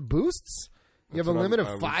 Maybe boosts? You have a limit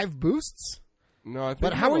of 5 boosts? No, I think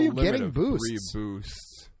but how are you getting boosts? 3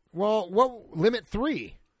 boosts. Well, what limit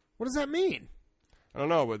 3? What does that mean? I don't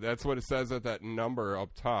know, but that's what it says at that number up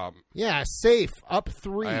top. Yeah, safe, up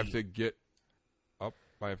 3. I have to get up.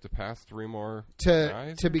 I have to pass 3 more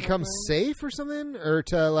to become safe or something? Or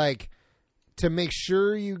to, like, to make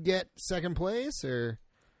sure you get second place, or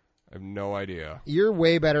I have no idea. you're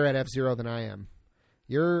way better at F-Zero than I am.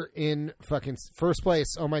 You're in fucking first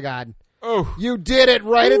place. Oh my God. Oh, You did it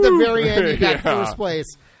right at the very end. You got Yeah. first place.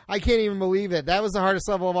 I can't even believe it. That was the hardest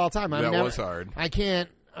level of all time. that was hard. I can't.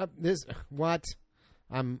 What?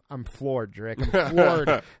 I'm floored, Drake. I'm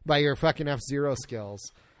floored by your fucking F-Zero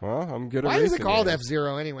skills. Well, I'm good at Why is it racing called games.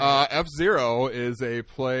 F-Zero anyway? F-Zero is a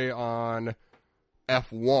play on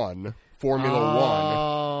F1, Formula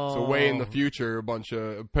One. So way in the future, a bunch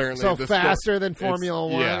of apparently So the faster than Formula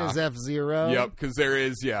One yeah. is F-Zero? Yep, because there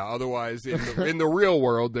is Otherwise, in the real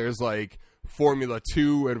world, there's like Formula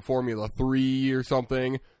 2 and Formula 3 or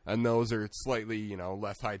something, and those are slightly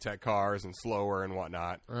less high tech cars and slower and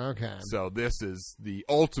whatnot. Okay. So this is the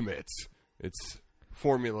ultimate. It's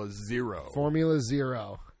Formula Zero. Formula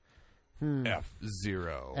Zero.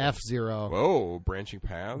 F-Zero. F-Zero. Whoa, branching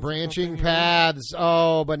paths. Branching paths.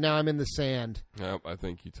 Oh, but now I'm in the sand. Yep, I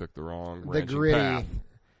think you took the wrong The branching gritty. path.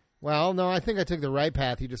 Well, no, I think I took the right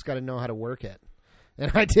path. You just got to know how to work it.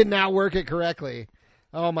 And I did not work it correctly.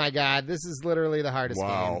 Oh, my God. This is literally the hardest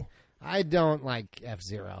Wow. game. I don't like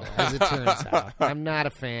F-Zero, as it turns out. I'm not a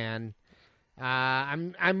fan.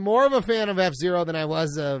 I'm more of a fan of F-Zero than I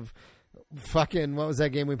was of fucking, what was that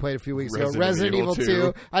game we played a few weeks ago? Resident Evil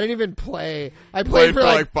 2. I didn't even play. I played for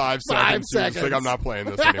like 5 seconds. You're just like, I'm not playing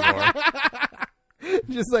this anymore.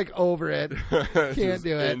 Just like over it. Can't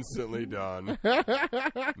do it. Instantly done.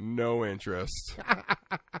 No interest.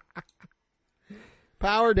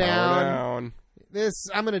 Power down. Power down.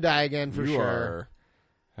 I'm going to die again for You sure. are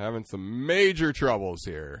having some major troubles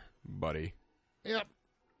here, buddy. Yep.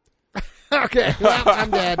 Okay, well, I'm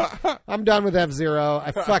dead. I'm done with F-Zero.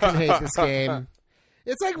 I fucking hate this game.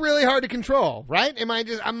 It's like really hard to control, right?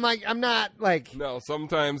 I'm not like, No,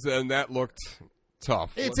 sometimes, and that looked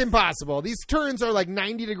tough. it's impossible. These turns are like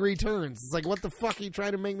 90-degree turns. It's like, what the fuck are you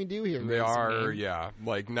trying to make me do here? They racing are, game?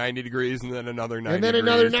 like 90 degrees and then another 90 And then degrees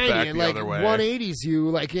another 90, back and the like other way. 180s you,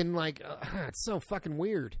 like in like, it's so fucking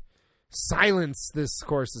weird. Silence, this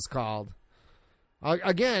course is called.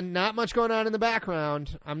 Again, not much going on in the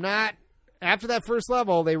background. After that first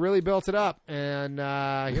level, they really built it up, and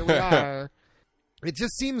here we are. It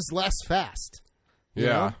just seems less fast. you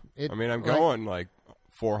know? I'm going like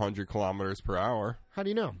 400 kilometers per hour. How do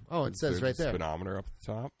you know? Oh, it says right There's a there. speedometer up at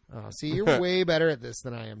the top. Oh, see, you're way better at this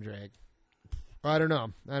than I am, Drake. I don't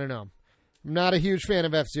know. I'm not a huge fan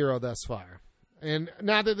of F-Zero thus far. And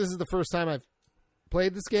not that this is the first time I've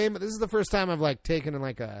played this game, but this is the first time I've like taken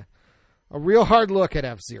like a real hard look at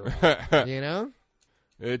F-Zero. You know?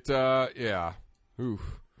 It, yeah. Oof.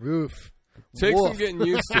 Takes Woof. some getting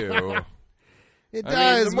used to. It I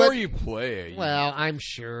does. mean, the more but, you play it, you well, I'm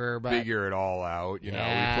sure, but figure it all out. You know,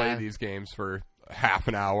 Yeah. we play these games for half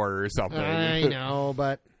an hour or something. I know,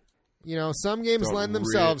 but some games Don't lend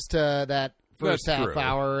themselves to that first That's half true.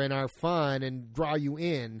 hour and are fun and draw you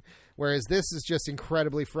in, whereas this is just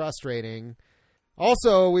incredibly frustrating.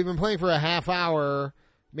 Also, we've been playing for a half hour,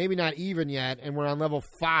 maybe not even yet, and we're on level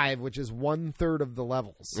 5, which is 1/3 of the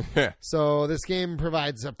levels. So this game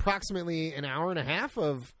provides approximately an hour and a half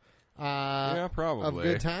of yeah, probably. of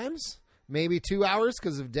good times, maybe 2 hours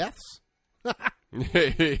because of deaths.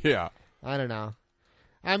 Yeah. I don't know.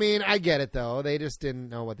 I mean, I get it though. They just didn't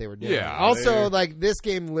know what they were doing. Yeah, Also, like this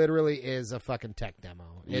game literally is a fucking tech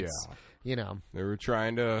demo. It's They were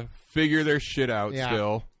trying to figure their shit out Yeah.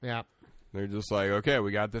 still. yeah. They're just like, okay,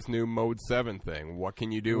 we got this new Mode 7 thing. What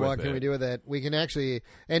can you do with it? What can we do with it? We can actually,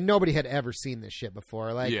 and nobody had ever seen this shit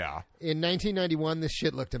before. Like, Yeah. in 1991, this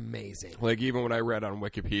shit looked amazing. Like, even when I read on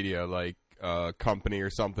Wikipedia, like, a company or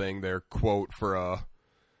something, their quote for a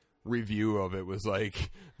review of it was like,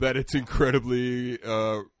 that it's incredibly,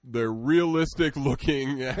 they're realistic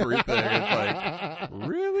looking, everything. It's like,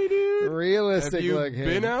 really, dude? Realistic Have you looking.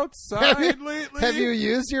 been outside lately? Have you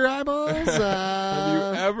used your eyeballs? Have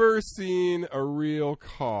you ever seen a real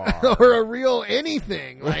car? or a real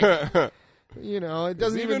anything? Like, it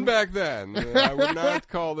doesn't even back then, I would not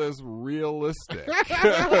call this realistic.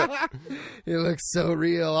 It looks so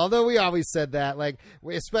real. Although we always said that, like,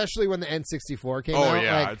 especially when the N64 came out. Oh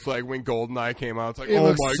yeah, like, it's like when GoldenEye came out. It's like, it oh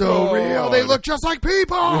looks my so god, real. They look just like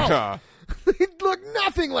people. Yeah, They look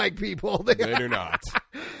nothing like people. they do not.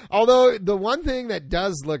 Although the one thing that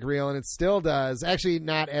does look real, and it still does, actually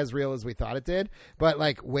not as real as we thought it did, but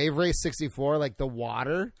like Wave Race 64, like the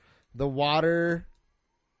water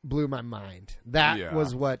blew my mind. That Yeah.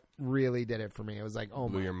 was what really did it for me. It was like, oh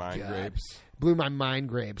Blew my your mind God. grapes. Blew my mind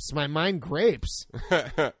grapes. My mind grapes.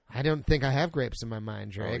 I don't think I have grapes in my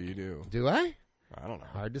mind, Oh, Drake. you do. Do I? I don't know.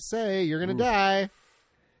 Hard to say. You're going to die.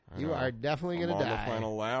 I You know. are definitely I'm going to on die. the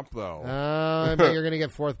final lap, though. I bet you're going to get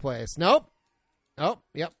 4th place. Nope. Oh,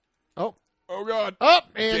 yep. Oh, God.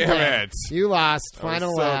 and Damn it. you lost.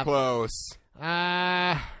 Final so lap. close.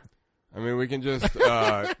 I mean, we can just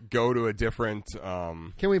go to a different.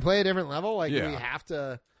 Can we play a different level? Like, do we have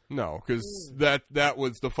to? No, because that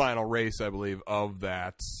was the final race, I believe, of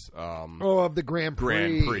that. Of the Grand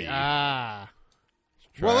Prix. Grand Prix.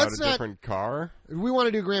 Well, let's a different car. Do we want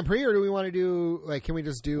to do Grand Prix, or do we want to do can we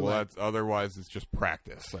just do? Well, that's, otherwise it's just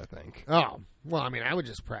practice, I think. Oh, well, I mean, I would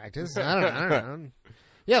just practice. I don't know.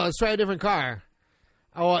 Yeah, let's try a different car.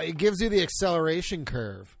 Oh, it gives you the acceleration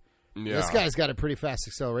curve. Yeah. This guy's got a pretty fast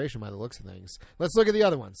acceleration by the looks of things. Let's look at the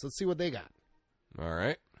other ones. Let's see what they got. All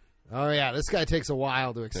right. Oh, yeah, this guy takes a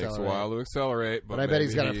while to accelerate. Takes a while to accelerate, but I bet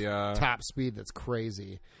he's got a top speed that's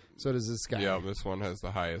crazy. So does this guy. Yeah, this one has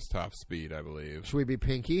the highest top speed, I believe. Should we be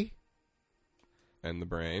Pinky? And the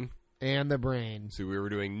brain. And the brain. So we were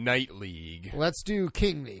doing Night League. Let's do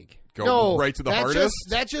King League. Go right to the hardest?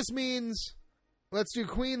 That just means let's do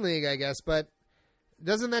Queen League, I guess, but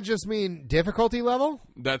doesn't that just mean difficulty level?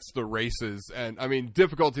 That's the races, and I mean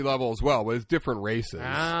difficulty level as well, but it's different races.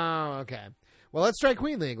 Oh, okay. Well, let's try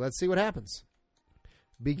Queen League. Let's see what happens.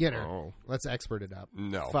 Beginner. Oh. Let's expert it up.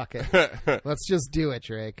 No. Fuck it. Let's just do it,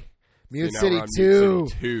 Drake. Mute See, City 2. Mute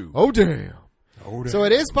City 2. Oh, damn. Oh, damn. So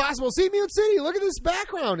it is possible. See, Mute City, look at this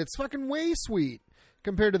background. It's fucking way sweet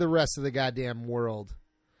compared to the rest of the goddamn world.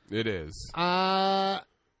 It is.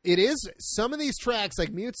 It is. Some of these tracks,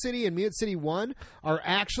 like Mute City and Mute City 1, are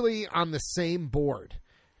actually on the same board,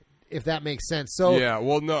 if that makes sense. So yeah,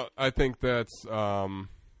 well, no, I think that's,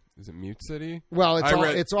 is it Mute City? Well,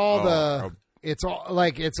 it's all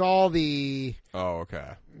the Oh,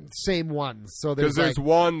 okay. same ones. So Because there's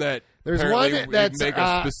one that there's one that's make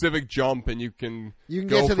a specific jump and you can get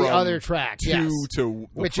go to the from other track, 2 yes. to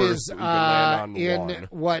the which first is so you can land on in 1.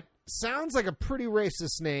 what sounds like a pretty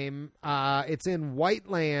racist name. It's in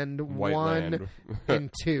Whiteland 1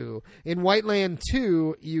 and 2. In Whiteland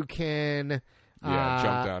 2, you can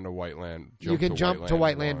jump down to Whiteland. You can jump to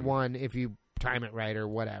Whiteland 1 if you time it right or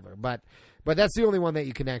whatever. But that's the only one that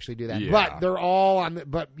you can actually do that. Yeah. But they're all on.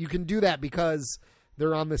 But you can do that because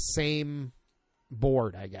they're on the same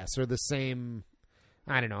board, I guess, or the same.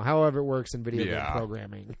 I don't know. However it works in video game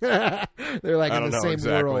programming, they're like in the same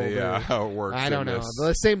exactly, world. Yeah, how it works. I don't know.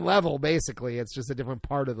 The same level, basically. It's just a different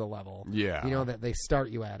part of the level. Yeah, that they start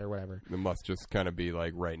you at or whatever. It must just kind of be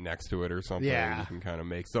like right next to it or something. Yeah, you can kind of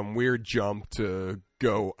make some weird jump to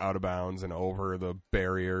go out of bounds and over the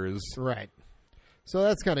barriers. Right. So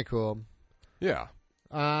that's kind of cool. Yeah.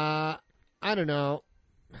 I don't know.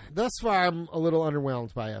 Thus far, I'm a little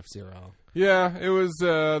underwhelmed by F-Zero. Yeah, it was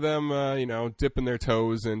them, dipping their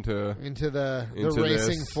toes into the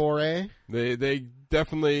racing this. foray. They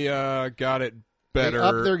definitely got it better. They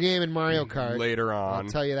upped their game in Mario Kart later on.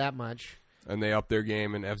 I'll tell you that much. And they upped their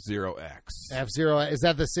game in F-Zero X. F-Zero, is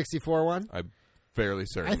that the 64 one? I'm fairly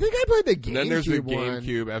certain. I think I played the GameCube one. And then there's the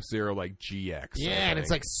GameCube F-Zero GX. Yeah, and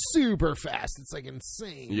it's like super fast. It's like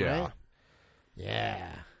insane. Yeah. Right? Yeah.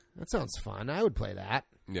 That sounds fun. I would play that.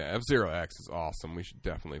 Yeah, F-Zero X is awesome. We should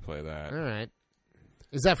definitely play that. All right.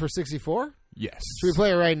 Is that for 64? Yes. Should we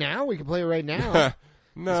play it right now? We can play it right now.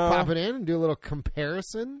 No. Just pop it in and do a little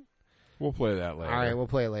comparison. We'll play that later. All right, we'll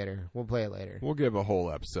play it later. We'll give a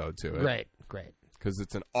whole episode to it. Great. Because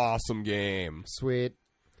it's an awesome game. Sweet.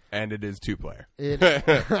 And it is 2-player.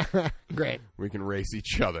 Great. We can race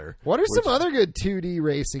each other. What are some other good 2D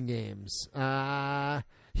racing games?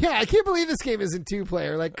 Yeah, I can't believe this game isn't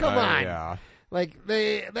 2-player. Like, come on. Yeah. Like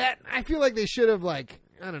I feel like they should have I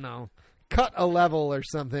don't know, cut a level or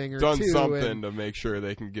something or done something to make sure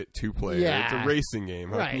they can get 2-player. Yeah. It's a racing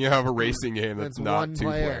game. How right. can you have a racing game that's not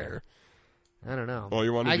 2-player? I don't know. All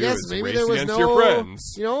you want to do guess is maybe race there was against your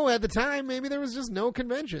friends. At the time, maybe there was just no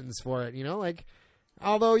conventions for it.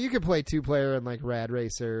 Although you could play 2-player in Rad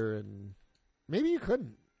Racer, and maybe you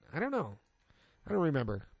couldn't. I don't know. I don't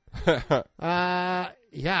remember.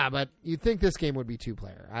 Yeah, but you'd think this game would be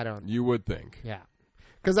 2-player. I don't. You would think. Yeah,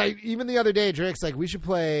 because even the other day, Drake's like, we should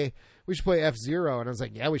play F-Zero, and I was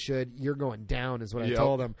like, yeah, we should. You're going down, is what I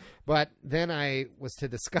told him. But then I was to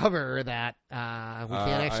discover that we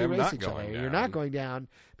can't actually race each other. You're not going down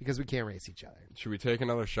because we can't race each other. Should we take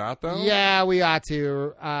another shot though? Yeah, we ought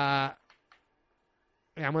to.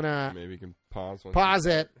 I'm gonna maybe you can pause. Pause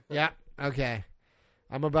it. Yeah. Okay.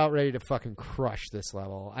 I'm about ready to fucking crush this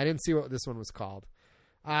level. I didn't see what this one was called.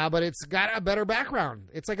 But it's got a better background.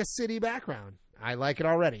 It's like a city background. I like it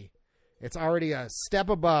already. It's already a step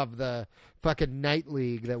above the fucking Night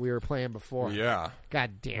League that we were playing before. Yeah.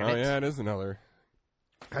 God damn it. Oh, yeah, it is another.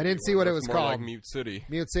 I didn't see what it was more called. Like Mute City.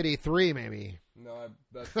 Mute City 3, maybe. No,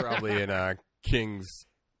 that's probably in King's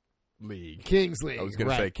League. Kings League. I was going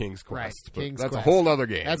to say King's Quest. Right. But King's that's Quest. a whole other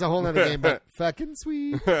game. That's a whole other game, but fucking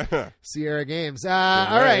sweet. Sierra Games. All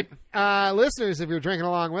right. Listeners, if you're drinking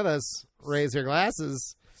along with us, raise your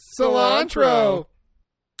glasses. Cilantro.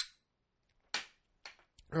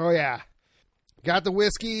 Oh, yeah. Got the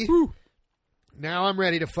whiskey. Whew. Now I'm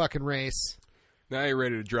ready to fucking race. Now you're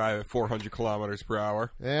ready to drive at 400 kilometers per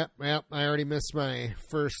hour. Yep. I already missed my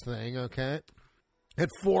first thing, okay? At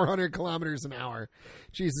 400 kilometers an hour.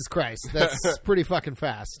 Jesus Christ. That's pretty fucking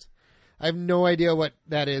fast. I have no idea what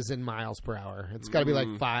that is in miles per hour. It's got to be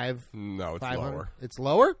like 5. No, it's 500. lower. It's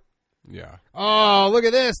lower? Yeah. Oh, look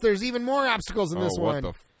at this. There's even more obstacles in this what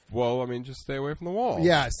one. Well, I mean, just stay away from the walls.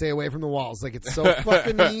 Yeah, stay away from the walls. Like, it's so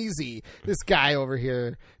fucking easy. This guy over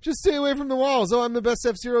here. Just stay away from the walls. Oh, I'm the best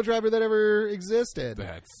F-Zero driver that ever existed.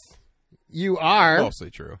 That's You are.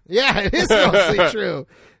 mostly true. Yeah, it is mostly true.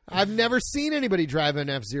 I've never seen anybody drive an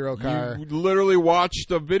F-Zero car. You literally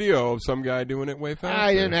watched a video of some guy doing it way faster.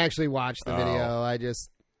 I didn't actually watch the video.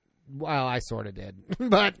 I sort of did.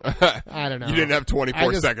 But I don't know. You didn't have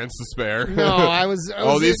 24 seconds to spare. No, I was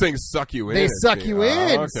these things suck you in. They suck you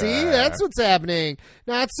in. Okay. See, that's what's happening.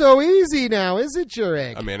 Not so easy now, is it,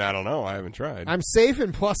 Jurek? I mean, I don't know. I haven't tried. I'm safe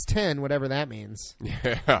in plus 10, whatever that means.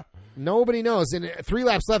 Yeah. Nobody knows. And 3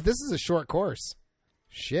 laps left. This is a short course.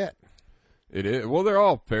 Shit. It is. Well, they're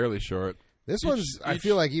all fairly short. This one's, I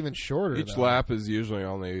feel like, even shorter. Each though. lap is usually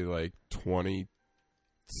only like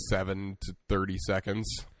 27 to 30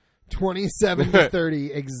 seconds. 27 to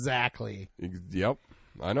 30, exactly. Yep.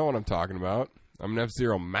 I know what I'm talking about. I'm an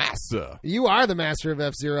F-Zero master. You are the master of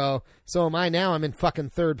F-Zero. So am I now. I'm in fucking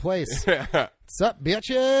 3rd place. What's up,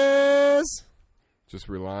 bitches? Just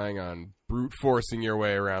relying on brute forcing your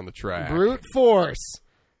way around the track. Brute force.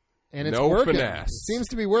 And it's no working. finesse. It seems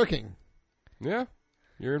to be working. Yeah.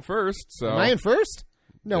 You're in first. So. Am I in first?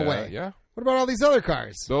 No way. Yeah. What about all these other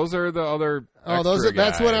cars? Those are the other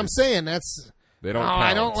That's what I'm guys. saying. That's... They don't Oh, count.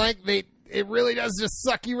 I don't like... It really does just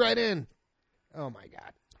suck you right in. Oh, my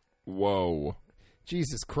God. Whoa.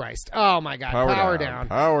 Jesus Christ. Oh, my God. Power down.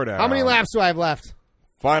 Power down. How many laps do I have left?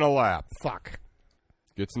 Final lap. Fuck.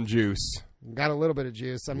 Get some juice. Got a little bit of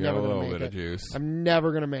juice. I'm You never got a going to little make bit it. of juice. I'm never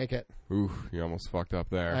going to make it. Ooh, you almost fucked up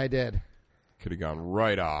there. I did. Could have gone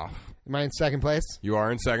right off. Am I in second place? You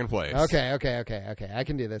are in second place. Okay. I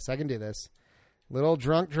can do this. Little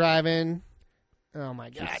drunk driving. Oh, my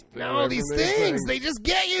God. Just stay No, away these from these things. They just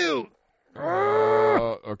get you.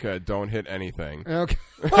 Okay, don't hit anything. Okay.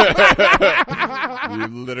 You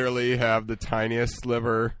literally have the tiniest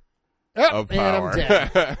sliver Oh, of power. and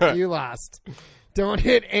I'm dead. You lost. Don't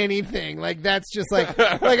hit anything. Like, that's just like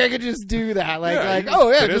I could just do that. Like,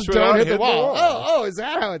 finish just without don't hit the hitting the wall. wall. Oh, is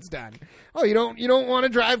that how it's done? Oh, you don't want to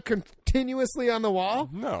drive continuously on the wall?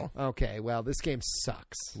 No. Okay, well, this game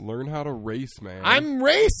sucks. Learn how to race, man. I'm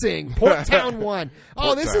racing. Port Town 1.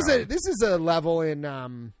 Oh, this Town. is a level in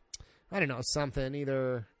I don't know, something,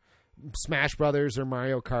 either Smash Brothers or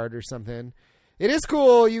Mario Kart or something. It is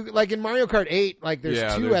cool. You like in Mario Kart 8, like there's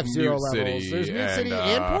 2 there's F-Zero Mute levels. City There's Mute and, City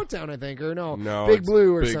and Port Town, I think, or no Big it's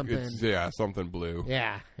Blue or big- something. it's- something blue.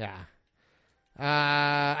 Yeah.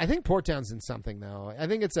 I think Port Town's in something though. I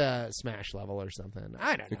think it's a Smash level or something.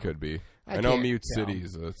 I don't know. It could be. I I know can't Mute tell.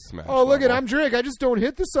 City's a Smash. Oh, look level. I'm Drake. I just don't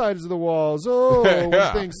hit the sides of the walls. Oh, when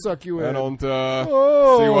things suck you in. I don't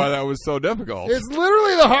Oh. see why that was so difficult. It's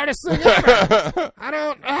literally the hardest thing ever. I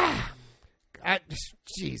don't.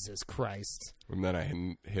 Jesus Christ. And then I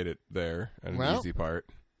hit it there at an easy part.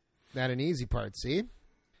 Not an easy part, see?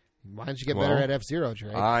 Why don't you get better at F-Zero,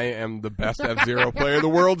 Drake? I am the best F-Zero player the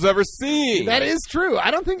world's ever seen. That is true.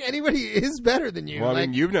 I don't think anybody is better than you. Well, I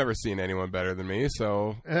mean, you've never seen anyone better than me,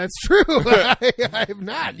 so That's true. I have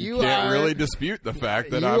not. You can't are, really dispute the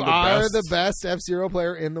fact that you I'm the are best. the best F-Zero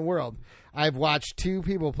player in the world. I've watched 2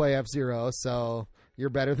 people play F-Zero, so you're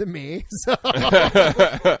better than me. So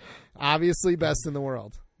obviously best in the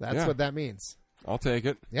world. That's what that means. I'll take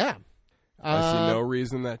it. Yeah. I see no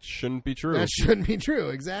reason that shouldn't be true. That shouldn't be true.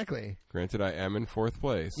 Exactly. Granted, I am in 4th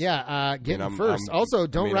place. Yeah. Get in I'm- first. I'm- Also,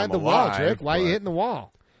 don't I mean, ride I'm the wall, alive, Drake. Why are you but- hitting the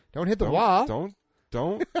wall? Don't hit the wall.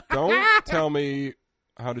 Don't tell me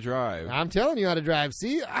how to drive. I'm telling you how to drive.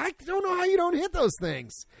 See, I don't know how you don't hit those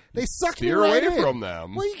things. They suck you Steer right away in. from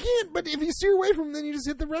them. Well, you can't. But if you steer away from them, then you just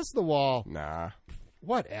hit the rest of the wall. Nah.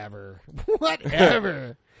 Whatever.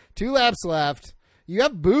 2 laps left. You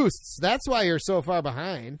have boosts. That's why you're so far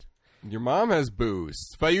behind. Your mom has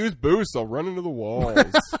boost. If I use boost, I'll run into the walls.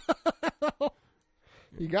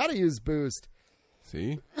 You got to use boost.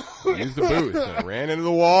 See? I used the boost and I ran into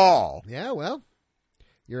the wall. Yeah, well,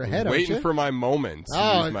 You're ahead, aren't waiting you? for my moment to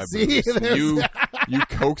Oh, use my see, boost. You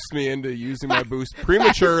coaxed me into using my boost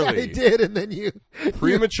prematurely. I did, and then you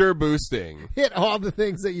Premature boosting. hit all the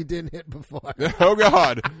things that you didn't hit before. Oh,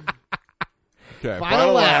 God. Okay,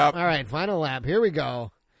 Final lap. All right, final lap. Here we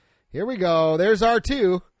go. There's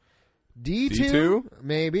R2. D2?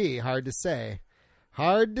 Maybe. Hard to say.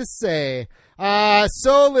 So,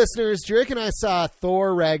 listeners, Drake and I saw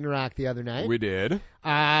Thor Ragnarok the other night. We did.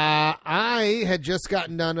 I had just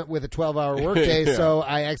gotten done with a 12-hour workday, Yeah. so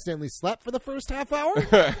I accidentally slept for the first half hour.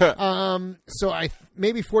 So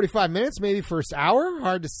maybe 45 minutes, maybe first hour.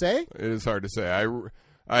 Hard to say. It is hard to say.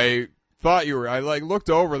 I thought you were. I looked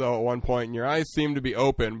over though at one point, and your eyes seemed to be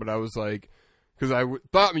open, but I was like, because I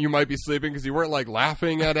thought you might be sleeping because you weren't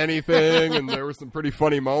laughing at anything, and there were some pretty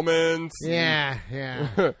funny moments. Yeah.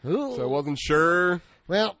 So I wasn't sure.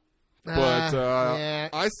 Well, But yeah.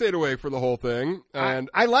 I stayed awake for the whole thing, and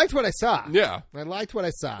I liked what I saw. yeah, I liked what I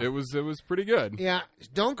saw. it was pretty good. Yeah,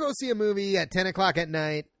 don't go see a movie at 10 o'clock at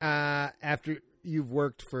night after you've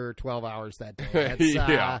worked for 12 hours that day. That's,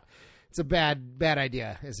 Yeah. It's a bad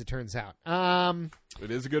idea, as it turns out.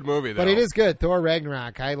 It is a good movie, though. But it is good. Thor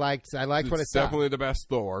Ragnarok. I liked what I It's saw. definitely the best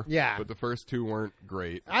Thor. Yeah. But the first two weren't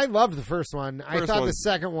great. I loved the first one. I First thought the one-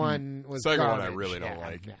 second one was second one I garbage. really don't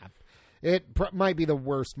like. Yeah. It might be the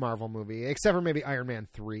worst Marvel movie, except for maybe Iron Man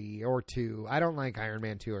 3 or 2. I don't like Iron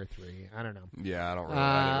Man 2 or 3. I don't know. Yeah, I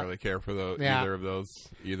didn't really care for either of those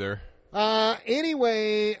either.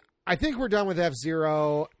 Anyway, I think we're done with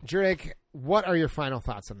F-Zero. Drake, what are your final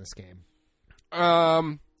thoughts on this game?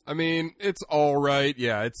 I mean, it's all right.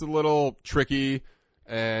 Yeah, it's a little tricky,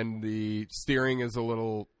 and the steering is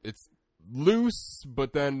it's loose,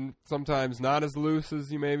 but then sometimes not as loose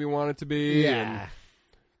as you maybe want it to be. Yeah. And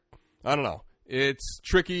I don't know. It's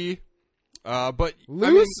tricky, but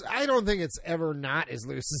Loose? I don't think it's ever not as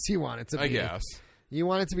loose as you want it to be. I guess. You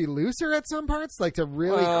want it to be looser at some parts? Like to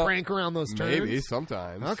really crank around those turns? Maybe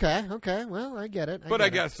sometimes. Okay. Well, I get it. But I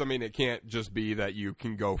guess, I mean, it can't just be that you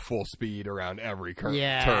can go full speed around every turn or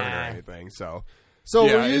anything. So So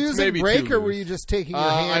yeah, were you it's using maybe brake, too or were loose. you just taking your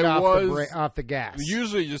hand off the gas?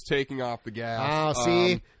 Usually just taking off the gas. Oh,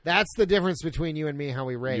 see, that's the difference between you and me, how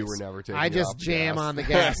we race. You were never taking I it just off the jam gas. on the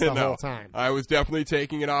gas the No, whole time. I was definitely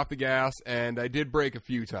taking it off the gas, and I did brake a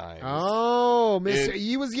few times. Oh, Mister,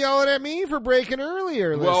 you was yelling at me for braking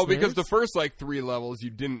earlier. Well, listeners. because the first 3 levels you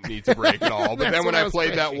didn't need to brake at all, but That's then when when I I was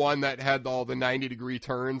played that braking. one that had all the 90-degree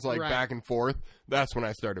turns Right. back and forth, that's when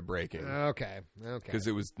I started braking Okay. because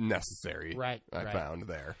it was necessary. Right, I right. found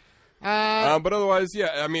there. But But otherwise,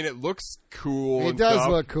 yeah, I mean, it looks cool. it and does stuff.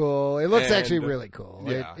 look cool. It looks And, actually really cool.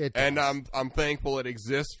 Yeah, It and does. I'm thankful it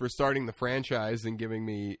exists for starting the franchise and giving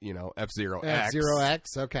me F-Zero X F-Zero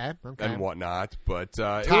X. Okay. and whatnot. But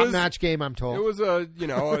it Top was notch game, I'm told. it was a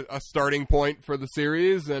a starting point for the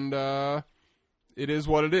series, and it is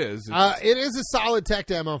what it is. It is a solid tech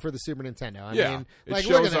demo for the Super Nintendo. I Yeah, mean, it look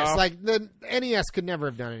shows at this. off- The NES could never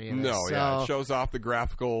have done any of this. it shows off the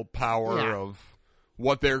graphical power Yeah. of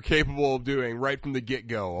what they're capable of doing right from the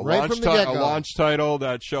get-go. Right from the get-go. A launch title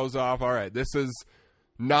that shows off, all right, this is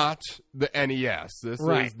not the NES. This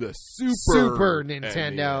Right. is the Super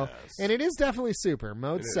Nintendo. NES. And it is definitely Super.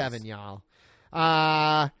 Mode It is. 7, y'all.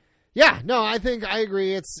 Yeah, no, I think I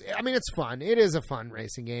agree. It's fun. It is a fun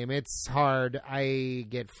racing game. It's hard. I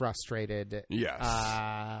get frustrated. Yes.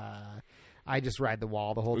 I just ride the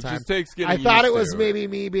wall the whole It time. just takes getting I thought used it was to maybe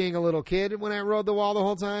me being a little kid when I rode the wall the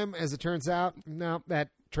whole time. As it turns out, no, that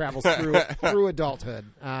travels through adulthood.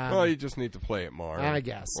 Well, you just need to play it more. I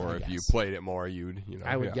guess. Or I if you guess. played it more,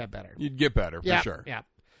 I would get better. You'd get better for sure. Yeah.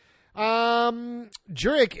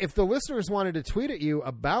 Jurek, if the listeners wanted to tweet at you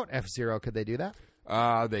about F-Zero, could they do that?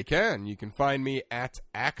 They can. You can find me at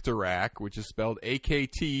Actorak, which is spelled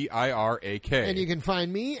Aktirak. And you can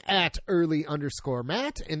find me at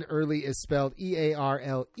early_Matt, and early is spelled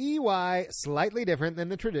EARLEY, slightly different than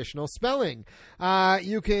the traditional spelling.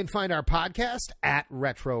 You can find our podcast at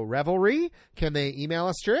Retro Revelry. Can they email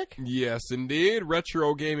us, Jurek? Yes, indeed.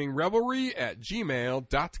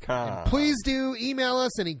 RetroGamingRevelry@gmail.com. Please do email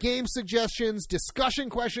us any game suggestions, discussion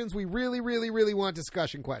questions. We really, really, really want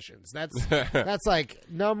discussion questions. That's like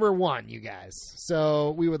number one, you guys.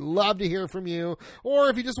 So we would love to hear from you. Or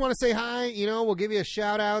if you just want to say hi, we'll give you a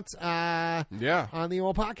shout out Yeah. on the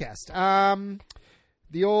old podcast.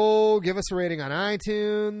 The old give us a rating on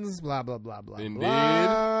iTunes, blah, blah, blah, blah, Indeed.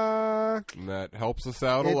 blah. And that helps us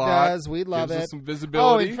out a It lot. does. We'd love Gives it. us some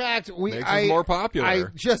visibility. Oh, in fact, Makes us more popular. I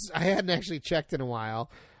hadn't actually checked in a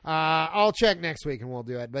while. I'll check next week and we'll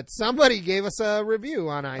do it. But somebody gave us a review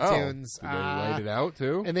on iTunes. Did they write it out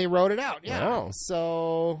too? And they wrote it out. Yeah. Wow.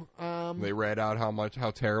 So they read out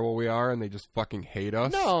how terrible we are, and they just fucking hate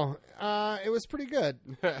us. No, it was pretty good.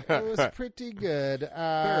 It was pretty good.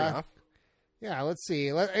 Fair enough. Yeah, let's see.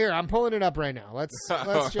 Here, I'm pulling it up right now. Let's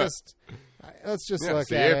just look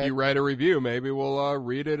see, at if it. you write a review, maybe we'll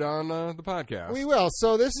read it on the podcast. We will.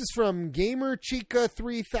 So this is from Gamer Chica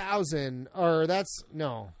 3000, or that's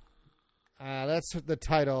the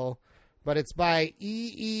title, but it's by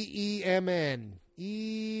EEEMN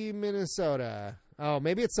Minnesota. Oh,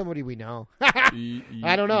 maybe it's somebody we know.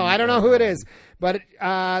 I don't know. I don't know who it is. But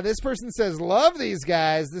this person says, love these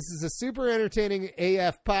guys. This is a super entertaining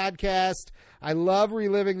AF podcast. I love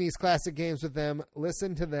reliving these classic games with them.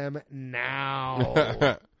 Listen to them now.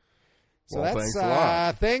 So well, that's thanks a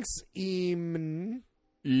lot. Thanks, EEEMN.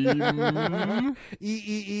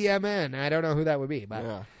 I don't know who that would be,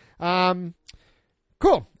 but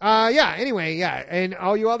cool. Anyway, yeah. And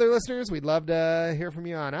all you other listeners, we'd love to hear from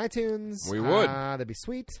you on iTunes. We would. That'd be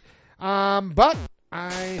sweet. But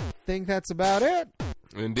I think that's about it.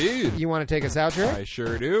 Indeed. You want to take us out, Trey? I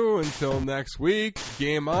sure do. Until next week,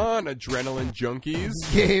 game on, Adrenaline Junkies.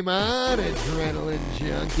 Game on, Adrenaline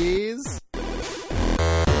Junkies.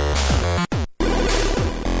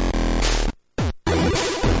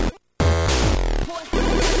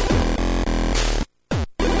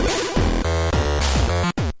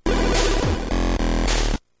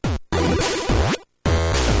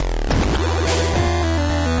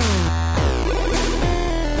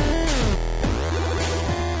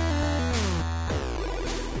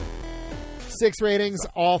 Six ratings,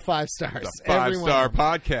 all 5 stars. The 5-star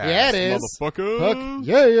podcast. Yeah, it is. Motherfucker.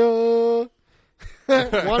 Yeah.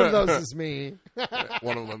 One of those is me.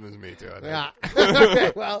 One of them is me, too, I think. Yeah.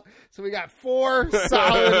 Okay, well, so we got 4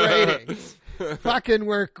 solid ratings. Fucking,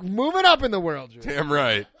 we're moving up in the world, Drew. Damn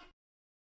right.